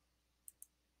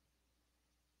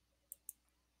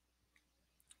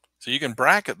 So you can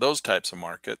bracket those types of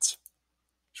markets.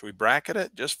 Should we bracket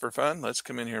it just for fun? Let's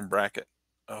come in here and bracket.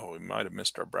 Oh, we might have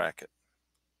missed our bracket.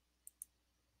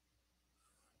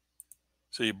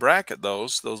 So you bracket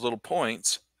those little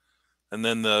points, and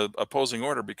then the opposing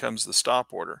order becomes the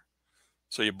stop order.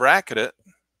 So you bracket it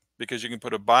because you can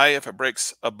put a buy if it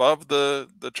breaks above the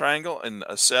triangle and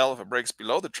a sell if it breaks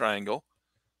below the triangle.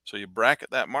 So you bracket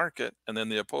that market, and then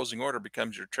the opposing order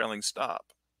becomes your trailing stop.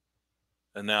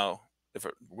 And now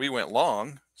we went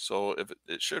long, so if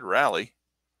it should rally.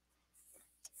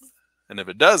 And if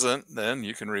it doesn't, then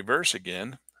you can reverse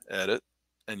again, edit,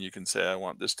 and you can say, I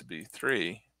want this to be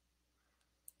 3.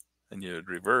 And you would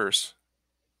reverse.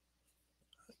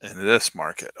 And this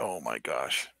market, oh my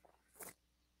gosh.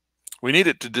 We need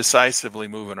it to decisively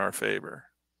move in our favor.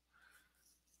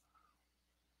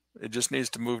 It just needs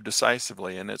to move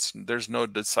decisively, and there's no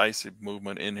decisive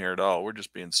movement in here at all. We're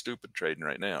just being stupid trading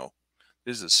right now.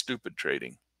 This is stupid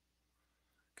trading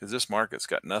because this market's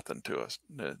got nothing to us,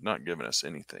 not giving us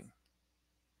anything.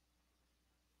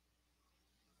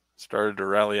 Started to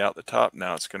rally out the top.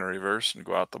 Now it's going to reverse and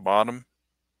go out the bottom.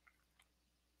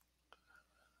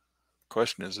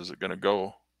 Question is it going to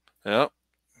go? Yep.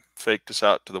 Faked us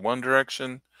out to the one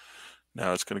direction.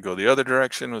 Now it's going to go the other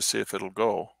direction. Let's see if it'll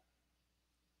go.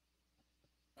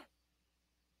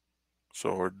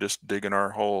 So we're just digging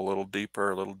our hole a little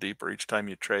deeper each time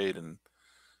you trade in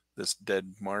this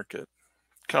dead market.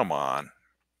 Come on.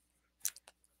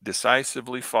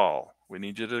 Decisively fall. We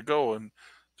need you to go and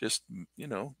just,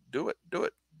 do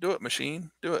it,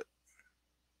 machine, do it.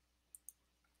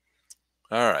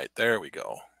 All right, there we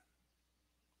go.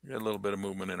 We got a little bit of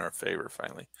movement in our favor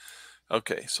finally.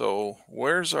 Okay, so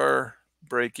where's our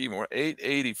break even? We're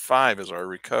 885 is our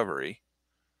recovery.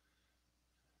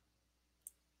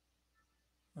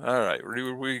 All right,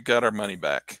 we got our money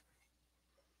back.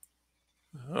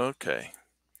 Okay.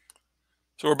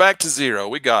 So we're back to 0.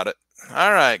 We got it.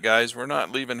 All right, guys, we're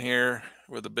not leaving here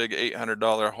with a big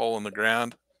 $800 hole in the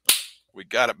ground. We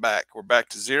got it back. We're back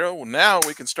to 0. Well, now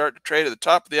we can start to trade at the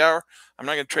top of the hour. I'm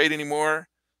not going to trade anymore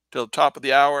till the top of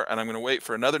the hour, and I'm going to wait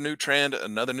for another new trend,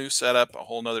 another new setup, a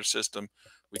whole nother system.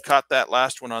 We caught that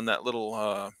last one on that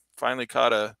little, finally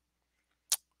caught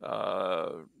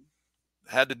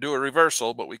had to do a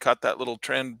reversal, but we caught that little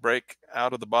trend break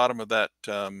out of the bottom of that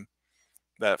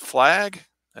that flag,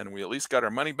 and we at least got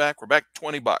our money back. We're back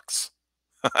 $20.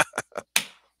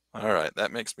 All right,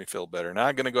 that makes me feel better. Now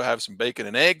I'm going to go have some bacon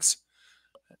and eggs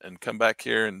and come back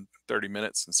here in 30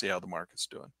 minutes and see how the market's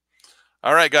doing.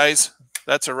 All right, guys,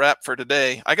 that's a wrap for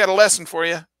today. I got a lesson for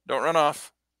you. Don't run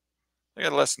off. I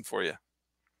got a lesson for you.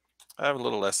 I have a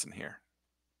little lesson here.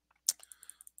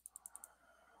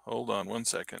 Hold on one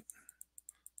second.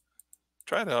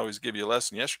 Try to always give you a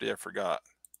lesson. Yesterday I forgot.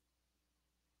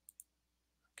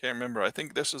 Can't remember. I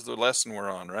think this is the lesson we're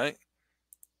on, right?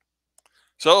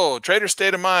 So, trader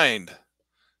state of mind.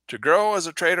 To grow as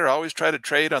a trader, always try to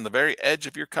trade on the very edge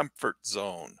of your comfort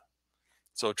zone.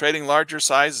 So trading larger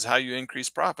size is how you increase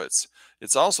profits.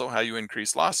 It's also how you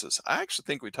increase losses. I actually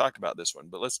think we talked about this one,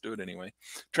 but let's do it anyway.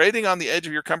 Trading on the edge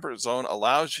of your comfort zone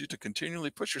allows you to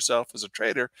continually push yourself as a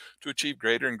trader to achieve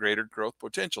greater and greater growth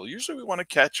potential. Usually we want to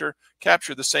capture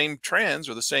the same trends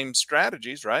or the same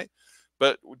strategies, right?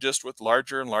 But just with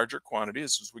larger and larger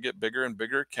quantities, as we get bigger and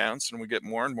bigger accounts and we get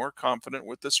more and more confident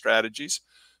with the strategies,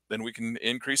 then we can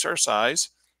increase our size,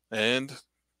 and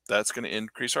that's going to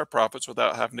increase our profits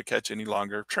without having to catch any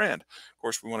longer trend. Of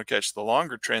course, we want to catch the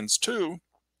longer trends too,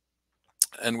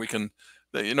 and we can,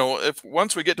 if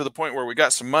once we get to the point where we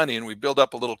got some money and we build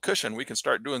up a little cushion, we can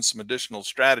start doing some additional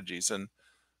strategies. And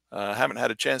haven't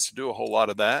had a chance to do a whole lot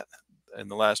of that in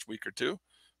the last week or two,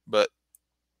 but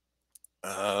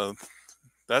uh,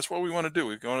 that's what we want to do.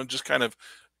 We want to just kind of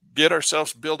get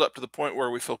ourselves build up to the point where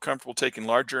we feel comfortable taking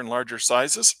larger and larger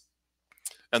sizes,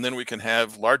 and then we can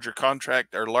have larger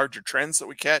contract or larger trends that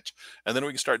we catch, and then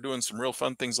we can start doing some real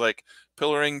fun things like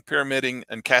pillaring, pyramiding,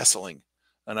 and castling.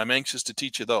 And I'm anxious to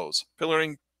teach you those: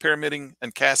 pillaring, pyramiding,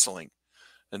 and castling.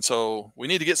 And so we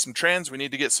need to get some trends, we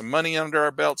need to get some money under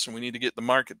our belts, and we need to get the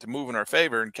market to move in our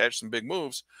favor and catch some big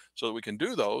moves so that we can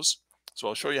do those. So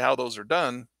I'll show you how those are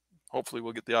done. Hopefully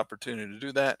we'll get the opportunity to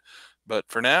do that. But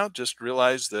for now, just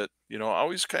realize that,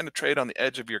 always kind of trade on the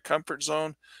edge of your comfort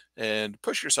zone and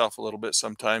push yourself a little bit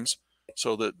sometimes,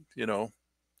 so that,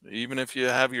 even if you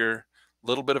have your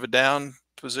little bit of a down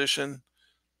position,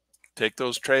 take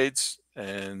those trades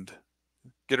and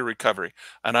get a recovery.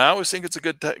 And I always think it's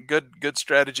a good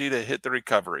strategy to hit the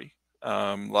recovery.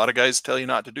 A lot of guys tell you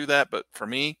not to do that, but for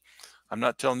me, I'm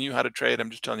not telling you how to trade.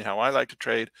 I'm just telling you how I like to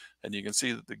trade. And you can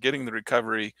see that getting the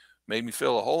recovery made me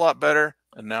feel a whole lot better.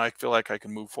 And now I feel like I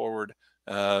can move forward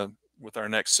with our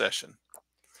next session.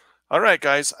 All right,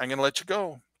 guys, I'm going to let you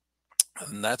go.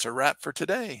 And that's a wrap for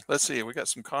today. Let's see. We got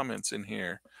some comments in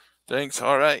here. Thanks.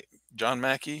 All right. John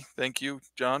Mackey. Thank you,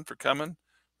 John, for coming.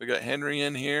 We got Henry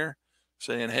in here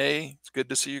saying, hey, it's good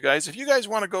to see you guys. If you guys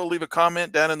want to go leave a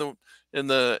comment down in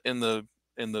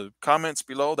the comments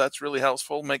below, that's really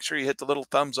helpful. Make sure you hit the little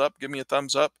thumbs up. Give me a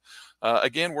thumbs up.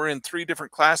 Again, we're in 3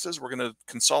 different classes. We're going to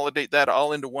consolidate that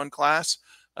all into one class.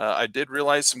 I did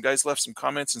realize some guys left some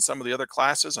comments in some of the other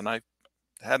classes, and I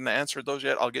hadn't answered those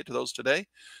yet. I'll get to those today.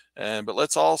 But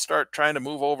let's all start trying to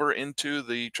move over into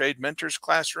the Trade Mentors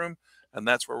classroom, and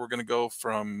that's where we're going to go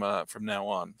from now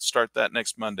on. Start that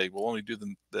next Monday. We'll only do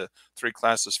the 3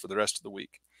 classes for the rest of the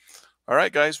week. All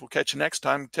right, guys, we'll catch you next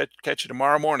time. Catch you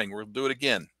tomorrow morning. We'll do it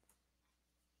again.